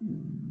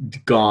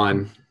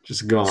 Gone.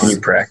 Just gone. Can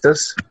you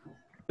practice?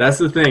 That's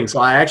the thing.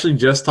 So I actually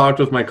just talked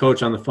with my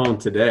coach on the phone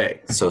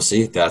today. So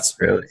see, that's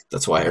Really?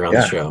 that's why you're on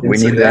Yeah, the show. we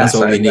need That's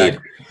what we that.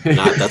 need.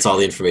 That's all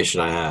the information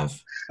I have.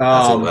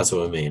 That's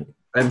what I mean.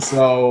 And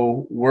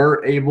so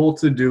we're able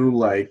to do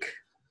like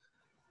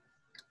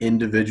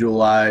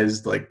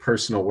individualized, like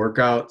personal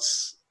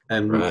workouts,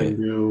 and we Right.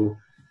 can do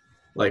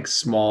like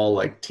small,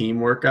 like team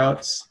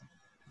workouts.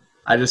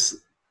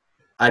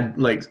 I'd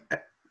like,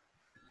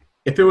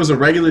 if it was a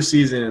regular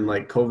season and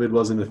like COVID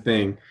wasn't a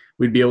thing,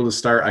 we'd be able to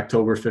start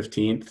October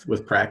 15th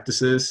with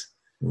practices.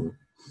 Mm.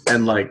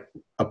 And like,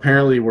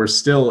 apparently we're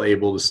still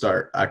able to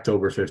start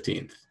October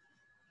 15th.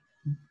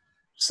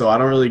 So I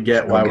don't really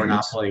get No why we're not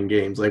games. playing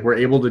games. Like we're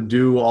able to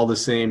do all the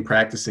same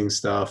practicing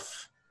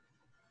stuff.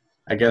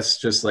 I guess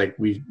just like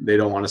they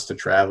don't want us to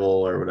travel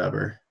or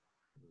whatever.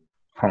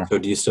 So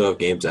do you still have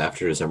games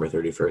after December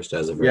 31st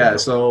as of right Yeah, now?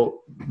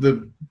 so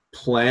the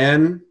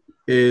plan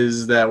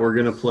is that we're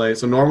going to play.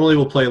 So normally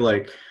we'll play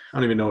like, I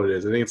don't even know what it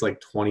is. I think it's like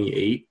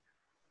 28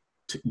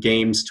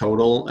 games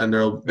total. And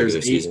there's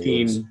Regular season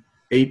games.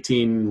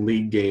 18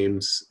 league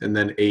games and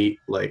then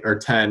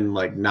 10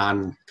 like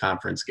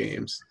non-conference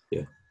games.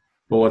 Yeah.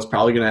 But what's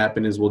probably going to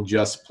happen is we'll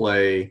just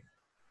play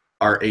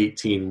our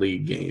 18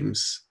 league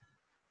games.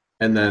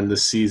 And then the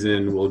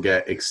season will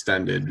get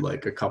extended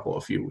like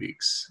a few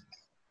weeks.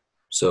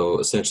 So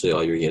essentially,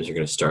 all your games are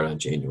going to start on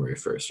January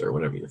 1st or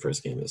whenever your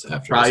first game is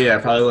after. Probably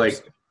December like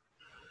 1st.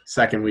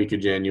 second week of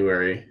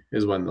January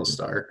is when they'll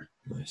start.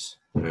 Nice.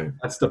 All right.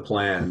 That's the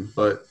plan,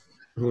 but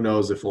who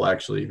knows if we'll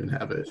actually even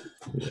have it.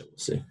 Yeah, we'll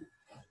see.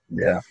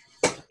 Yeah.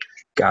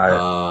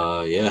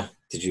 Got it. Yeah.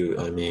 Did you?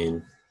 I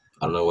mean,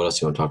 I don't know what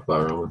else you want to talk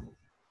about, Roman.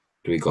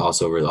 Do we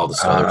gloss over all the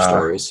other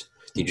stories?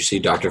 Did you see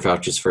Dr.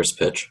 Fauci's first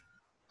pitch?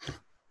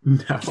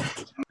 No.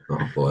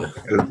 Oh boy.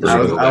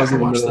 I was in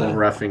the middle of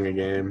reffing a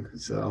game,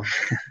 so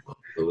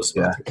It was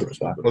Yeah.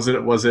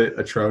 was it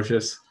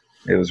atrocious?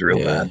 It was real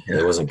Yeah, bad.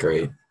 it wasn't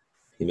great.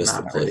 He missed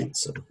Not the plate.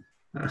 So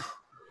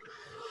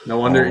No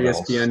wonder Oh,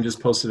 else. ESPN just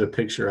posted a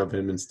picture of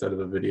him instead of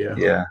a video.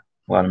 Yeah.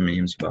 A lot of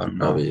memes about him.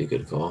 probably a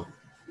good call.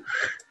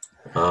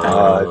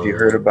 Have you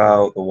heard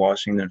about the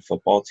Washington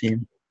football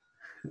team?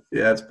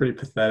 Yeah, it's pretty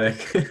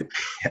pathetic.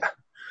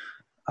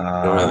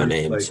 I don't have a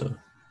name, like- so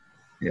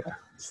Yeah.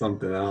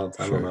 Something else.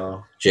 I Sure. don't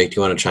know. Jake, do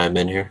you want to chime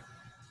in here?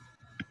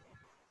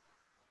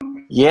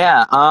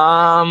 Yeah.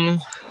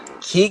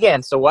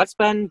 Keegan, so what's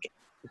been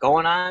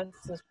going on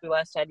since we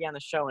last had you on the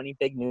show? Any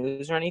big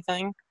news or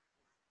anything?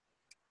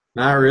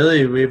 Not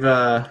really.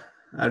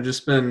 I've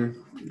just been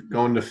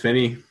going to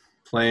Finney,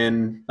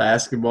 playing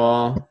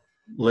basketball,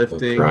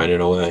 lifting.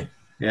 Grinding away.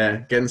 Yeah,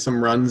 getting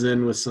some runs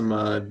in with some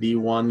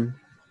D1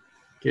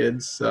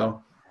 kids.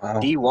 So Wow.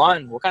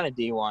 D1? What kind of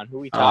D1? Who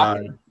we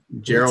talking?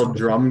 Gerald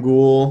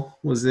Drumgool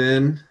was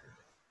in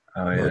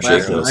Oh, yeah. Jake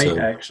last knows night, him.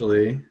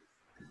 actually.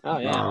 Oh,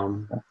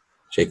 yeah.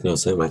 Jake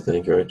knows him, I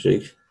think, right,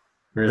 Jake?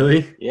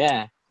 Really?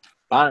 Yeah.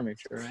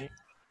 Bonaventure, right?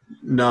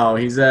 No,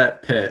 he's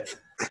at Pitt.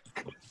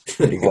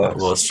 You got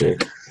almost,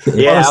 Jake.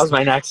 Yeah, that was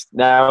my next.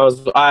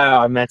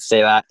 I meant to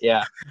say that.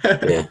 Yeah.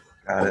 Yeah.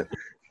 Got it.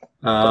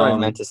 That's what I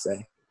meant to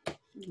say.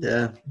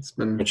 Yeah, it's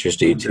been. It's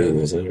D2,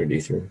 isn't it, or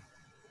D3?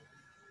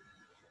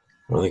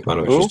 I don't think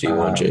Bonnevich's Who?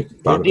 D1, Jake. They're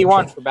Bonnevich,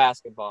 D1 yeah. for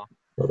basketball.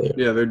 Oh, they are.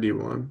 Yeah, they're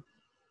D1.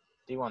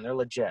 D1, they're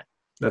legit.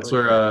 That's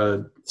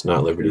where It's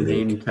not Liberty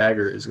Dane League.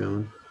 Taggart is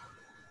going.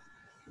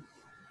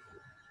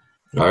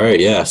 All right,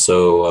 yeah.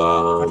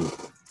 So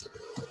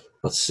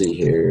let's see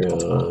here.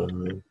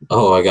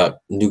 I got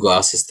new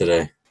glasses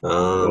today.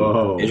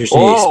 Whoa.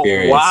 Interesting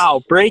experience.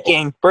 Wow,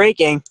 breaking.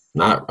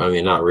 Not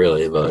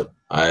really, but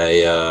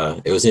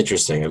it was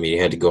interesting. I mean,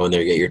 you had to go in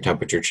there, get your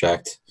temperature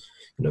checked,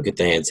 get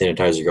the hand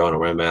sanitizer going, and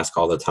wear a mask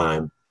all the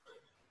time.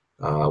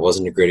 It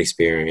wasn't a great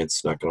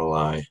experience, not gonna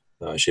lie.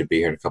 I should be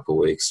here in a couple of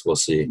weeks. We'll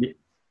see.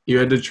 You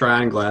had to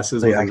try on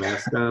glasses with a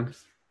mask on?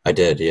 I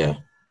did, yeah.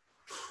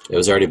 It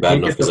was already bad You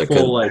enough get because the I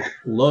couldn't. full,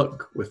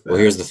 look with that. Well,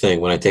 here's the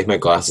thing: when I take my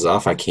glasses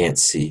off, I can't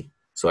see,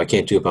 so I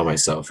can't do it by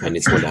myself. I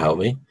need someone to help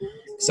me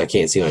because I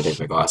can't see when I take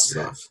my glasses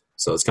off.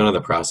 So it's kind of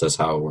the process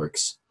how it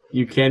works.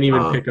 You can't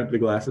even pick up the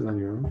glasses on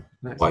your own?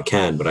 Nice. Well, I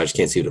can, but I just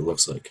can't see what it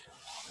looks like.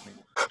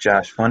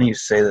 Josh, funny you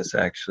say this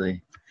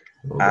actually.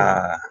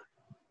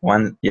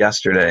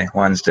 Yesterday,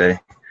 Wednesday,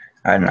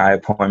 I had an eye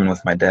appointment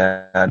with my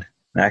dad.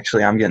 And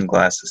actually, I'm getting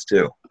glasses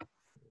too.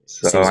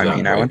 So, Seems I about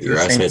mean, I right. went through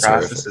Your the same eyesight's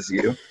process horrific. as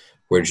you.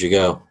 Where'd you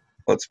go?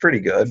 Well, it's pretty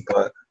good,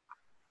 but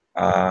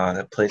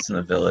that place in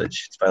the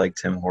village, it's by like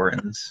Tim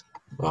Hortons.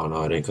 Oh,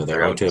 no, I didn't go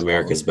there. I went to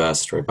America's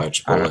Best right by I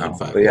Chipotle don't know. and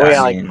Five But Guys.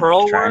 like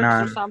Pearl trying Works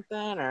or on.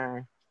 something,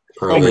 or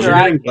Pearl Oh, but Vision. you're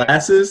getting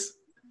glasses?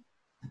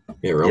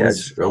 Yeah, Roman's,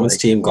 just Roman's like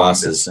team long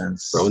glasses.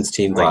 distance, Roman's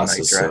team like night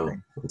glasses, so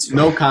driving. it's fine.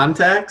 No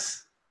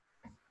contacts?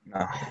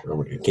 No,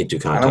 You can't do I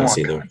don't contacts want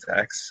either.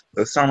 contacts.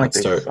 Those sound like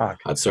they suck.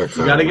 I'd start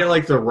You got to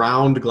get the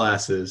round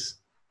glasses.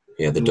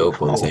 Yeah, the dope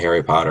ones, the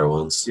Harry Potter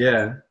ones.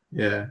 Yeah.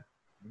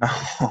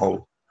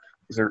 No,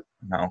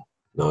 no.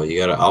 No, you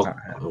gotta.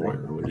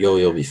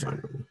 You'll be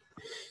fine.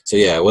 So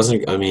yeah, it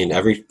wasn't. I mean,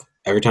 every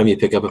time you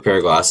pick up a pair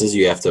of glasses,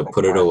 you have to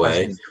put it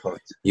away.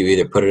 You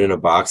either put it in a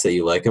box that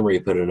you like them, or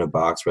you put it in a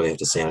box where they have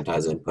to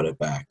sanitize it and put it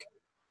back.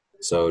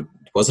 So it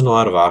wasn't a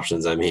lot of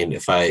options. I mean,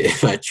 if I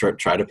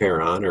tried a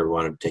pair on or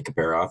wanted to take a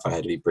pair off, I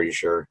had to be pretty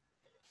sure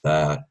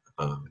that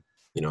I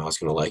was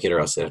gonna like it, or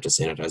else they'd have to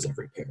sanitize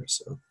every pair.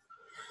 So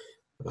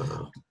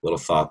little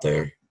thought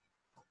there.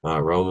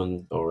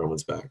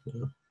 Roman's back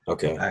now.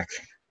 Okay.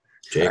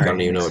 Jake, I don't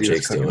even know what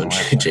Jake's doing.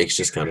 Jake's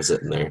just kind of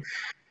sitting there.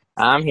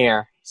 I'm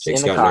here.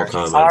 Jake's in the got car. no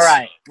comments. All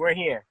right, we're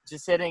here.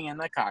 Just sitting in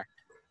the car.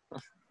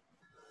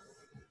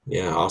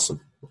 Yeah, awesome.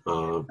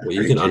 Well,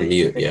 you can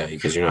unmute, yeah,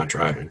 because you're not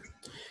driving.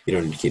 You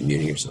don't need to keep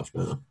muting yourself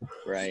now.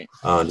 Right.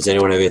 Does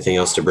anyone have anything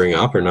else to bring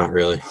up or not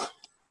really?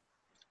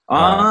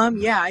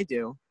 Yeah, I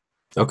do.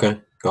 Okay,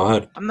 go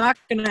ahead. I'm not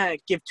gonna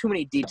give too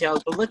many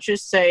details, but let's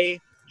just say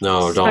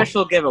No, don't.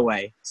 special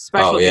giveaway.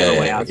 Special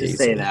giveaway. I'll just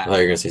say I that. thought you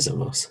were going to say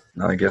something else.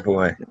 Another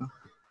giveaway.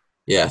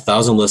 Yeah,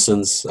 1,000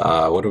 listens.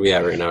 What are we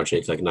at right now,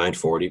 Jake? Like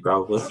 940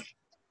 probably?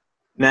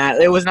 Nah,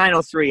 it was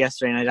 903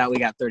 yesterday, and I doubt we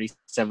got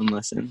 37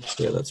 listens.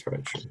 Yeah, that's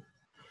right.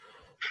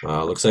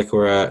 Looks like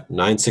we're at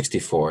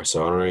 964,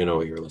 so I don't really know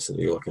what you're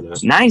looking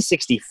at.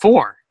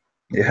 964?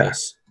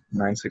 Yes. It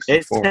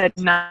 964. said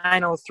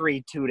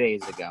 903 2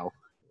 days ago.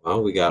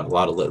 Well, we got a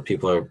lot of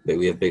people.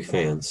 We have big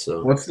fans.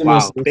 So What's the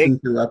most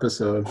listened to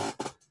episode?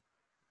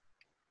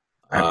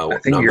 I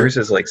think yours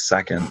is like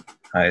second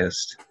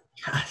highest.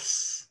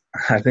 Yes.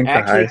 I think the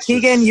Actually, highest.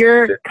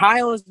 Keegan,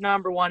 Kyle is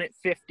number 1 at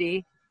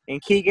 50,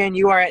 and Keegan,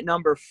 you are at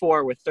number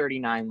 4 with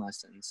 39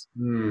 listens.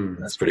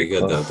 That's pretty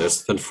good, though.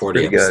 There's been 40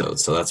 Pretty good.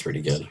 episodes, so that's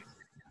pretty good.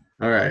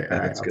 All right.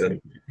 That's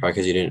good. Probably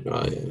because you didn't.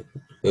 Yeah.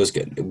 It was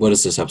good. What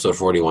is this, episode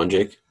 41,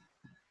 Jake?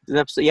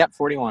 Yep,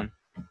 41.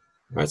 All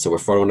right, so we're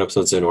 41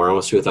 episodes in. We're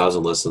almost to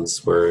 1,000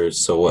 listens. We're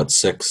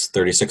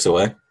 36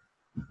 away.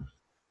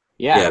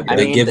 Yeah,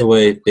 big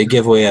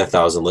giveaway at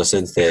 1,000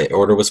 listens. The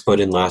order was put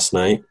in last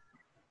night.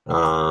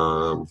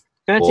 It's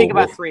gonna take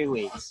about 3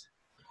 weeks.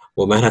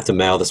 We might have to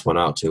mail this one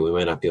out too. We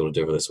might not be able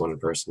to do this one in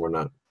person. We're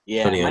not.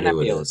 Yeah, depending might on not who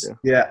be it able is. to.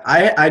 Yeah,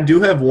 I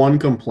do have one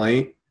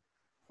complaint.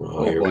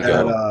 Oh, here we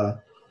go.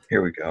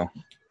 Here we go.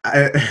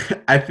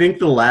 I think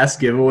the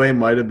last giveaway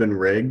might have been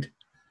rigged.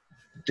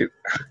 Dude,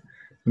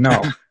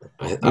 no.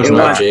 I don't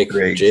know, Jake.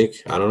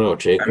 Jake, I don't know,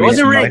 Jake. I mean,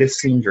 it might have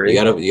seemed rigged.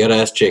 You gotta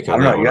ask Jake. I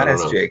don't know. You gotta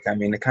ask Jake. I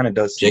mean, it kind of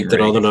does. Jake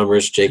did all the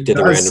numbers. Jake did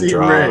the random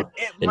draw,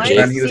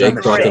 and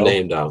Jake brought the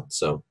name down.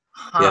 So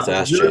you have to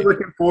ask Really Jake.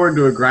 looking forward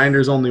to a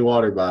Grinders Only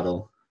water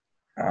bottle.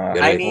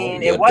 I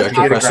mean, it wasn't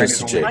questions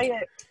to Jake.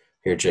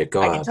 Here, Jake,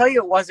 go I ahead. can tell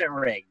you it wasn't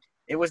rigged.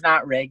 It was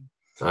not rigged.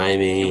 I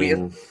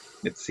mean,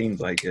 it seemed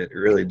like it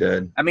really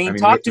did. I mean,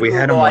 talk to we Google.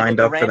 had him I lined think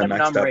up the for the random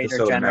next number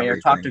episode. generator.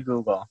 Talk to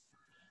Google.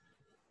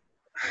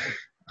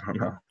 I don't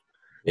know.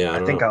 Yeah,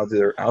 I think I'll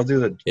do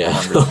the. Yeah,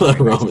 let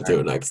Roman do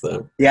it next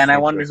time. Yeah, and I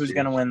wonder who's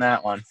gonna win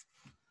that one.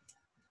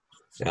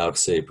 Alex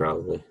C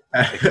probably.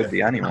 It could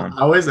be anyone.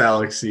 How is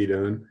Alex C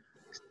doing?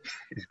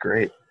 He's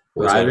great.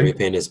 Well, he's got to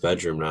repaint his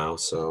bedroom now,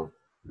 so.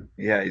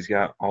 Yeah, he's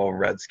got all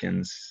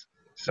Redskins.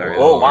 Sorry.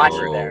 Watch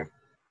her there.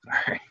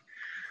 Sorry.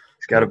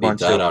 He's got a Beat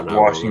bunch that of out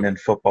now, Washington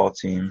football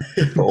team,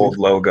 the old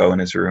logo in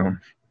his room.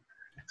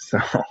 So,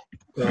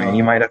 I mean,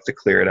 you might have to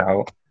clear it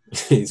out.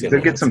 He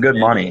could get some good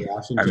money.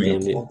 I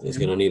mean, he's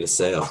gonna need a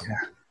sale.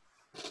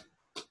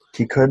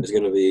 He could.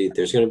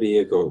 There's gonna be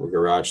a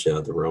garage sale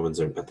at the Romans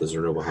at the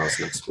Zernoble House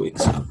next week.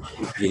 So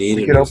if you need,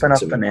 he could open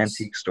up an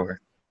antique store.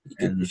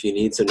 If you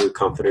need some new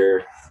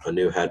comforter, a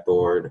new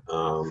headboard,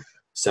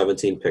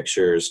 17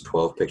 pictures,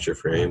 12 picture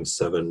frames,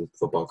 7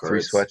 football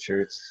cards, 3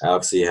 sweatshirts.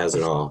 Alex C has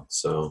it all.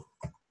 So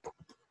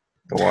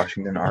the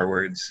Washington R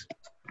words.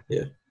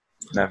 Yeah.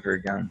 Never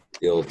again.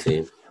 The old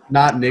team.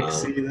 Not Nick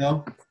C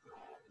though.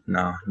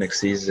 No, Nick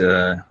C's.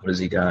 What has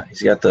he got?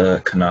 He's got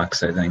the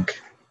Canucks, I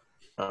think.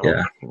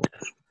 Yeah.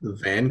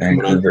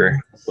 Vancouver.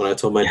 When I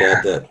told my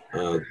dad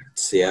that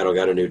Seattle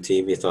got a new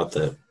team, he thought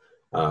that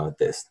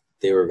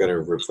they were going to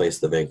replace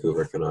the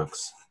Vancouver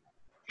Canucks.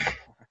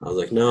 I was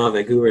like, no,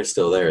 Vancouver is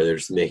still there. They're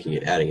just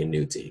adding a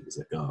new team. He's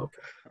like, oh,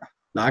 okay.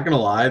 Not gonna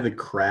lie, the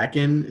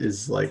Kraken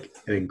is like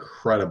an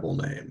incredible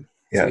name.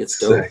 Yeah, it's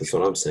dope. sick. That's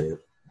what I'm saying.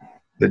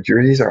 The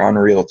jerseys are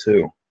unreal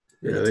too.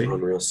 Yeah, Really? it's an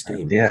unreal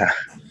scheme. Yeah.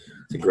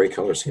 It's a great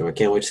color scheme. I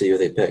can't wait to see who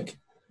they pick.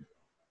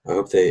 I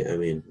hope they. I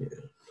mean,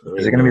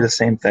 Is it going to be the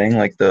same thing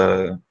like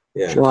the?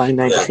 Yeah. July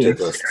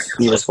 19th.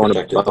 He just won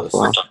a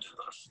Buffalo.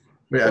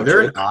 Wait, are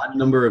there an odd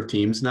number of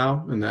teams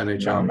now in the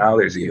NHL? No, now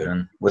there's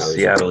even. With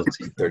Seattle, it's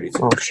 32.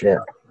 Oh shit!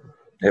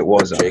 It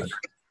was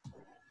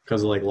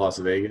because of like Las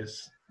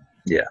Vegas.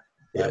 Yeah.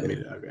 Yeah. I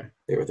mean, okay.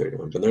 They were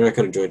 31, but they're not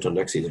going to join until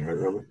next season, right?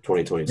 Remember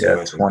 2022. Yeah, I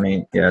think.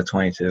 20. Yeah,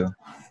 22.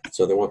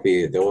 So they won't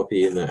be in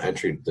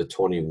the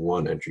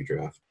 21 entry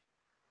draft.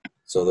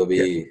 So they'll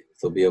be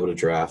able to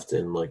draft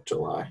in like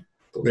July.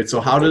 Wait, so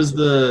how do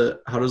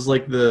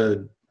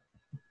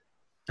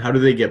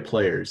they get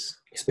players?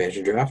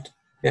 Expansion draft?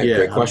 Yeah,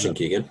 great question,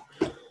 Keegan.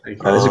 That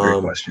is a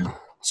great question.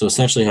 So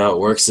essentially how it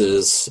works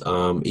is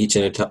each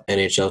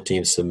NHL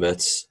team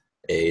submits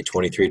a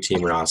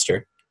 23-team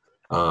roster,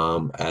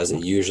 as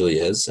it usually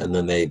is, and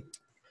then they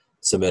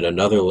submit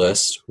another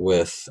list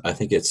with, I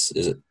think is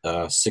it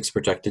 6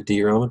 protected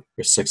D, Roman?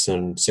 Or 6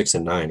 and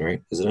 9,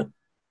 right? Isn't it?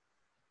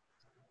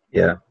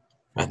 Yeah.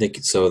 I think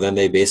so. Then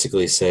they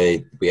basically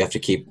say we want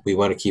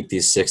to keep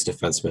these 6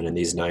 defensemen and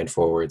these 9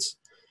 forwards,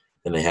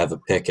 and they have a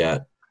pick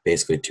at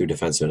basically 2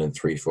 defensemen and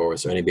 3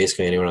 forwards. So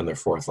anyone on their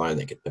 4th line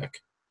they could pick.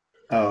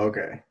 Oh,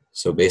 okay.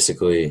 So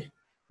basically,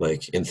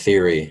 like in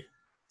theory,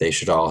 they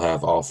should all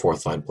have all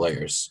 4th line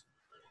players.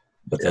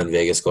 But then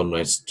Vegas Golden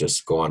Knights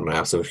just go on an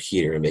absolute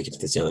heater and make it to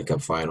the Stanley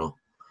Cup final.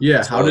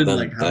 Yeah, So how did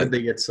then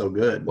they get so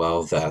good?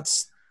 Well,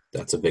 that's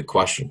a big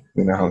question.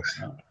 Who knows?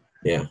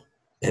 Yeah,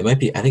 it might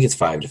be. I think it's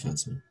 5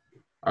 defensemen.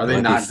 Are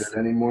they not good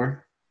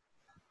anymore?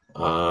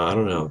 I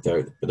don't know. They're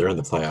in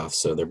the playoffs,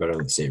 so they're better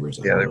than the Sabres.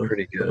 Yeah, they're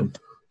pretty good.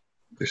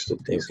 They're still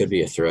They could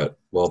be a threat.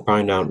 Well,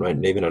 probably not. Right,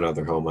 maybe not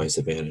another home ice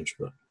advantage,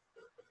 but.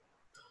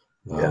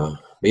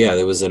 But yeah,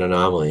 it was an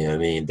anomaly. I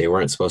mean, they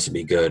weren't supposed to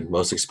be good.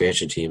 Most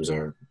expansion teams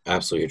are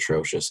absolutely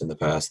atrocious in the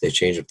past. They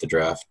changed up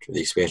the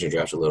expansion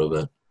draft a little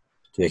bit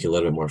to make it a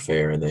little bit more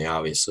fair, and they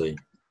obviously.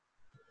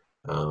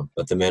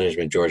 But the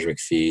management, George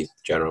McPhee,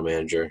 general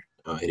manager,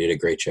 he did a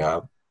great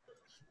job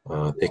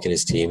picking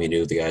his team. He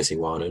knew the guys he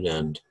wanted,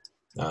 and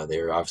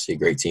they were obviously a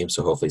great team.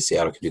 So hopefully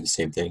Seattle can do the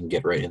same thing and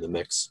get right in the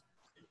mix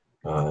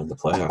in the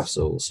playoffs.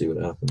 So we'll see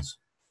what happens.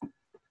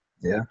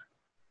 Yeah.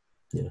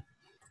 Yeah.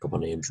 Couple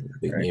names,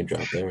 big name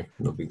drop there.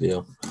 No big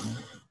deal.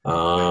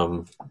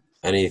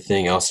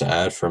 Anything else to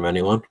add from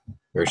anyone,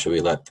 or should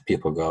we let the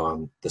people go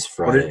on this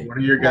Friday? What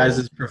are your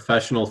guys'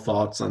 professional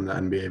thoughts on the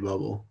NBA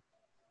bubble?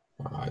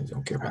 I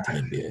don't care about the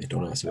NBA.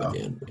 Don't ask me about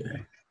the NBA.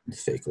 Okay. It's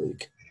a fake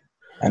league.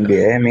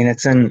 NBA. I mean,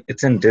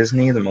 it's in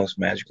Disney, the most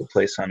magical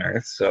place on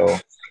earth. So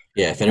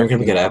yeah, if anyone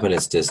can get happen,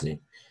 it's Disney.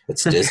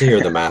 It's Disney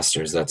or the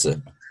Masters. That's it.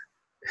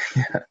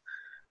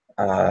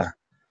 Yeah.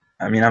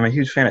 I mean, I'm a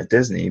huge fan of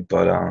Disney,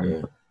 but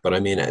Yeah. But I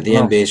mean, the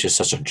NBA is just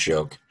such a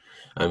joke.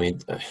 I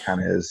mean,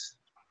 kind of is.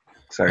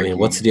 Sorry. I mean,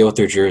 what's the deal with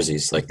their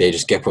jerseys? Like, they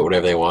just put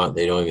whatever they want.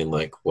 They don't even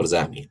what does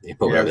that mean? They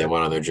put whatever they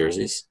want on their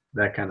jerseys.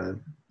 That kind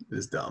of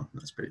is dumb.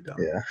 That's pretty dumb.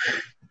 Yeah.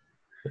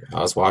 I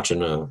was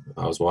watching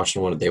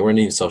one. They weren't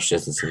even social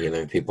distancing.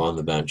 There were people on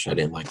the bench. I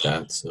didn't like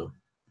that. So,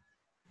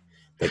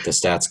 like the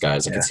stats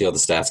guys, I can see all the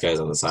stats guys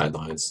on the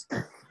sidelines.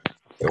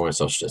 They weren't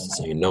social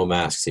distancing, and no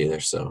masks either.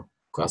 So,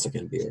 classic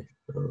NBA.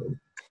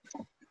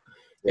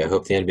 Yeah, I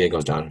hope the NBA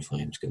goes down in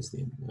flames because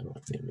I don't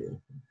like the NBA.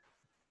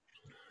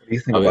 What do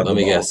you think about Let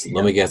me guess.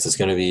 Let me guess. It's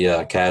going to be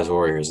Cavs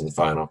Warriors in the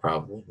final,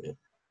 probably. Yeah.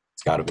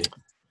 It's got to be.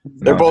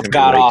 They're both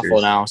god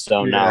awful now,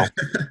 so no.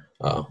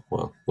 Oh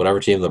well, whatever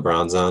team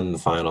LeBron's on in the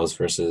finals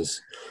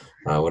versus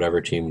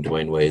whatever team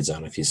Dwayne Wade's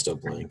on, if he's still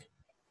playing.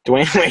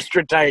 Dwayne Wade's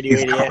retired, you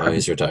idiot. Oh,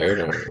 he's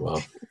retired. All right,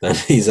 well, then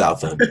he's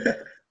out. Then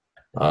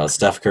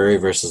Steph Curry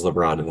versus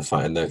LeBron in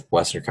the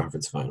Western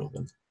Conference final.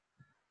 Then.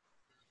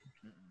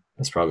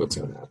 That's probably what's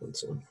going to happen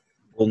soon.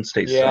 Golden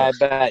State. Yeah,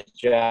 sucks. I bet,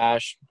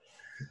 Josh.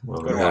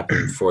 Well, it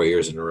happened 4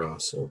 years in a row.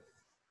 So,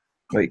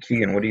 wait,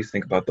 Keegan, what do you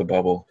think about the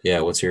bubble?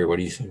 Yeah, what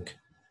do you think?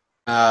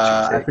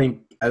 I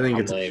think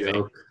it's a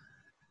joke.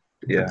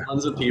 Yeah,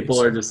 tons of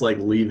people are just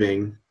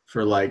leaving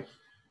for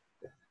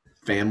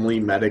family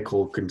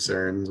medical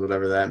concerns,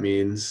 whatever that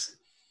means,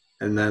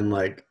 and then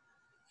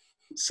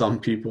some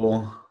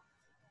people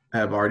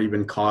have already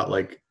been caught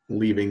like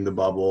leaving the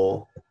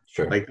bubble.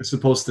 Sure. Like they're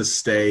supposed to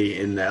stay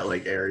in that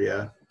like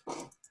area,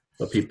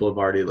 but people have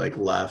already like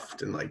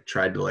left and like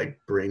tried to like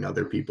bring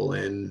other people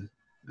in,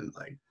 and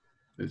like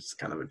it's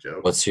kind of a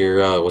joke. What's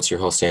your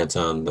whole stance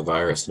on the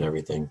virus and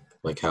everything?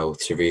 Like how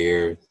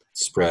severe,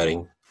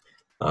 spreading?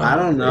 I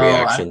don't know.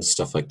 Reactions,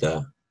 stuff like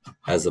that.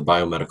 As a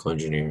biomedical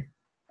engineer.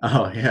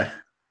 Oh yeah,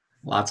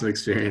 lots of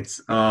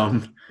experience.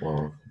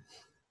 Well,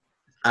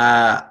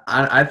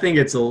 I think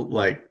it's a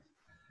little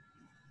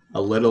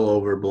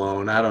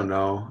overblown. I don't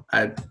know.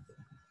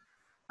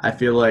 I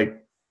feel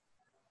like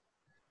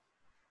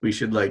we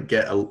should like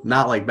get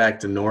not like back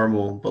to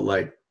normal, but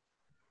like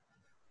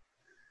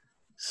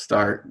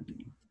start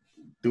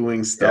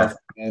doing stuff.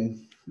 Yeah.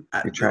 And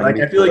I feel like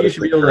you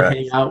should be able to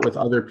hang out with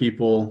other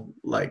people,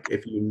 like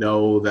if you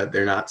know that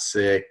they're not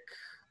sick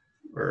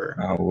or.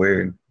 Oh,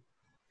 weird.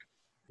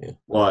 Yeah.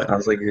 What?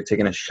 Sounds like you're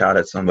taking a shot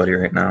at somebody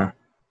right now.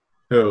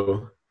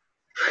 Who?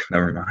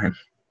 Never mind.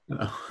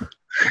 No.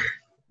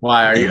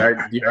 Why are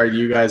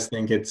you guys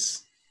think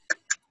it's?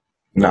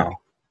 No,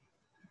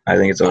 I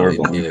think it's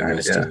overblown.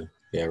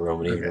 Yeah,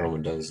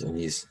 Roman does, and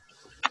he's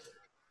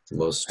the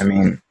most. I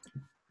mean.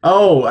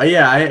 Oh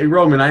yeah,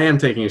 Roman, I am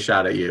taking a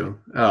shot at you.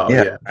 Oh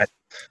yeah.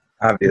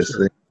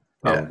 Obviously.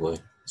 Probably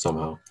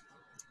somehow.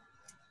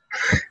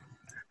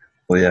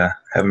 Well, yeah,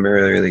 haven't been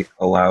really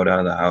allowed out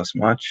of the house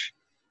much.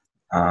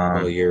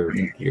 Well, you're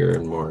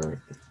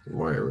more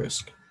at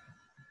risk.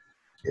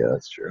 Yeah,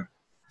 that's true.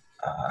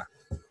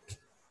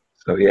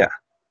 So yeah,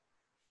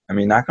 I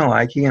mean, not gonna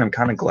lie, Keegan, I'm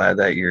kind of glad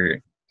that your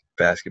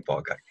basketball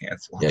got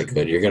canceled. Yeah,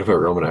 good. You're gonna put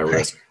Roman at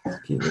risk.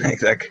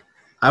 Exactly.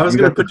 I was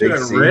gonna put you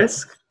at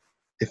risk.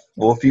 If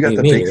you got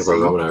the big C,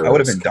 I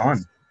would have been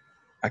done.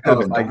 I could have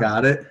been done. I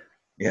got it.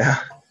 Yeah.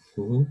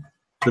 Mm-hmm.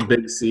 The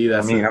big C.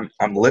 That's. I mean,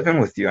 I'm living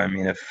with you. I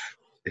mean,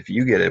 if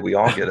you get it, we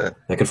all get it.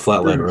 That could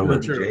flatline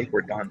Roman. Jake,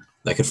 we're done.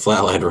 That could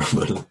flatline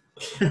Roman.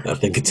 That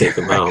thing could take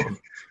him out.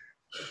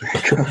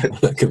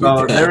 That could be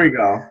bad. There we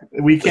go.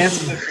 We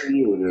canceled it for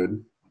you,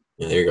 dude.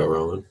 Yeah, there you go,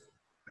 Roman.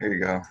 There you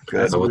go.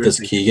 Good. So with this,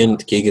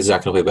 Keegan's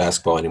not going to play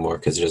basketball anymore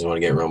because he doesn't want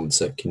to get Roman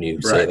sick. Can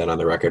you say that on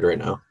the record right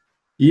now?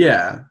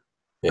 Yeah.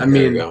 I mean,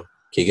 there you go.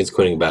 Keegan's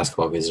quitting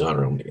basketball because he's not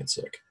Roman to get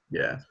sick.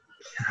 Yeah.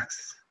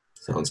 Yes.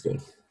 Sounds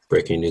good.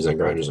 Breaking news on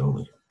Grinders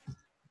Only.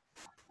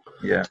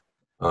 Yeah.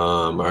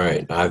 All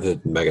right. I have a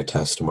mega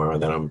test tomorrow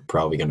that I'm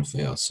probably going to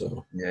fail.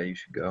 So. Yeah, you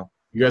should go.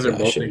 You guys are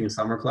both taking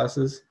summer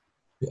classes?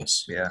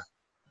 Yes. Yeah.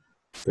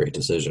 Great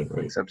decision,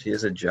 right? Except he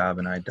has a job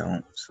and I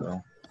don't,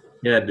 so.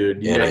 Yeah,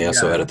 dude. And I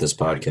also edit this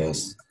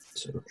podcast.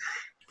 So.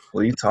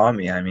 Well, you taught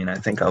me. I mean, I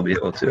think I'll be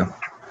able to.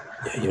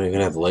 Yeah, you don't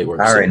even have light work.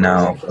 Not right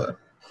now, but.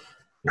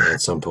 Yeah,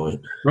 at some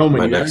point.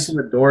 Roman, you're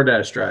actually a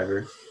DoorDash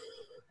driver.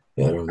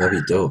 Yeah, that'd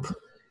be dope.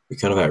 You're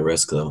kind of at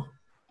risk, though.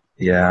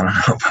 Yeah, I don't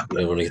know about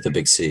that. You want to get the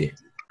big C.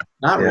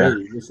 Not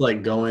really. Just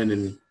like go in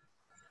and.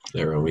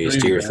 Yeah, Roman,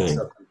 just do your thing.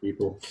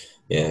 People.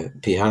 Yeah,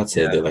 P Hots,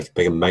 they're like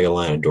a mega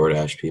line of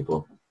DoorDash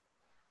people.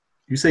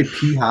 You say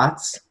P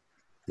Hots?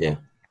 Yeah.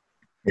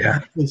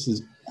 Yeah. This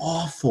is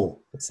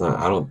awful. It's not.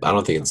 I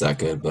don't think it's that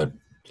good, but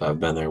I've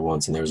been there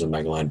once, and there was a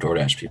mega line of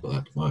DoorDash people.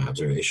 That's my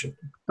observation.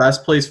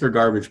 Best place for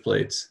garbage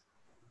plates.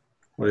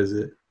 What is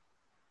it?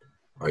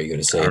 Are you going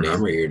to say a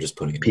name, or you're just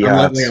putting it?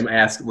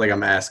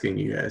 I'm asking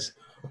you guys.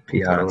 I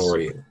don't know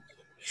where you.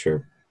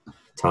 Sure.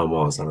 Tom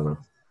Walls. I don't know.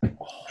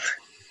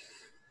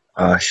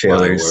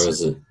 Shaler's. Where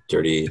was it?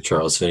 Dirty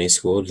Charles Finney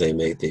School? They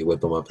whip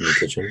them up in the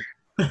kitchen.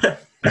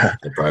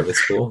 The private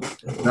school.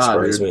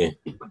 Me.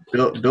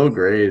 Bill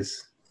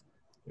Gray's.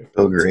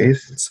 Bill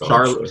Gray's.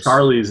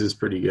 Charlie's is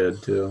pretty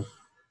good too.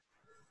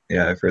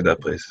 Yeah, I've heard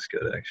that place is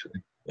good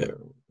actually. Yeah.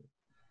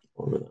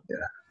 All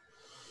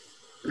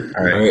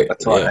right.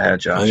 That's all I had,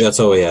 Josh. I think that's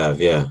all we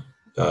have. Yeah.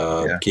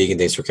 Keegan,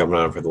 thanks for coming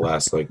on for the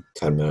last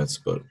 10 minutes,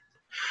 but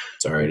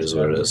it's all right. It is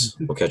what it is.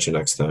 We'll catch you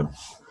next time.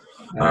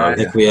 I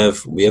think we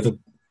have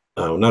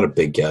not a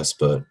big guest,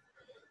 but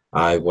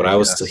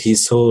he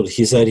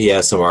said he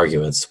has some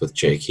arguments with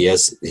Jake.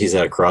 He's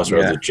at a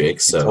crossroads with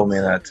Jake. So he told me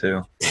that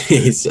too.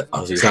 he's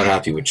not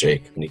happy with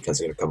Jake, and he's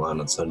going to come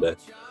on Sunday.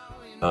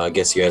 I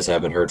guess you guys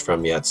haven't heard from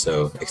him yet,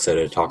 so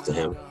excited to talk to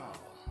him.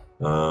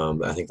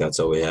 I think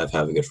that's all we have.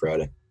 Have a good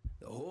Friday.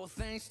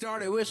 Things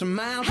started with some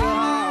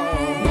alcohol.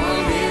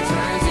 One big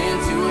time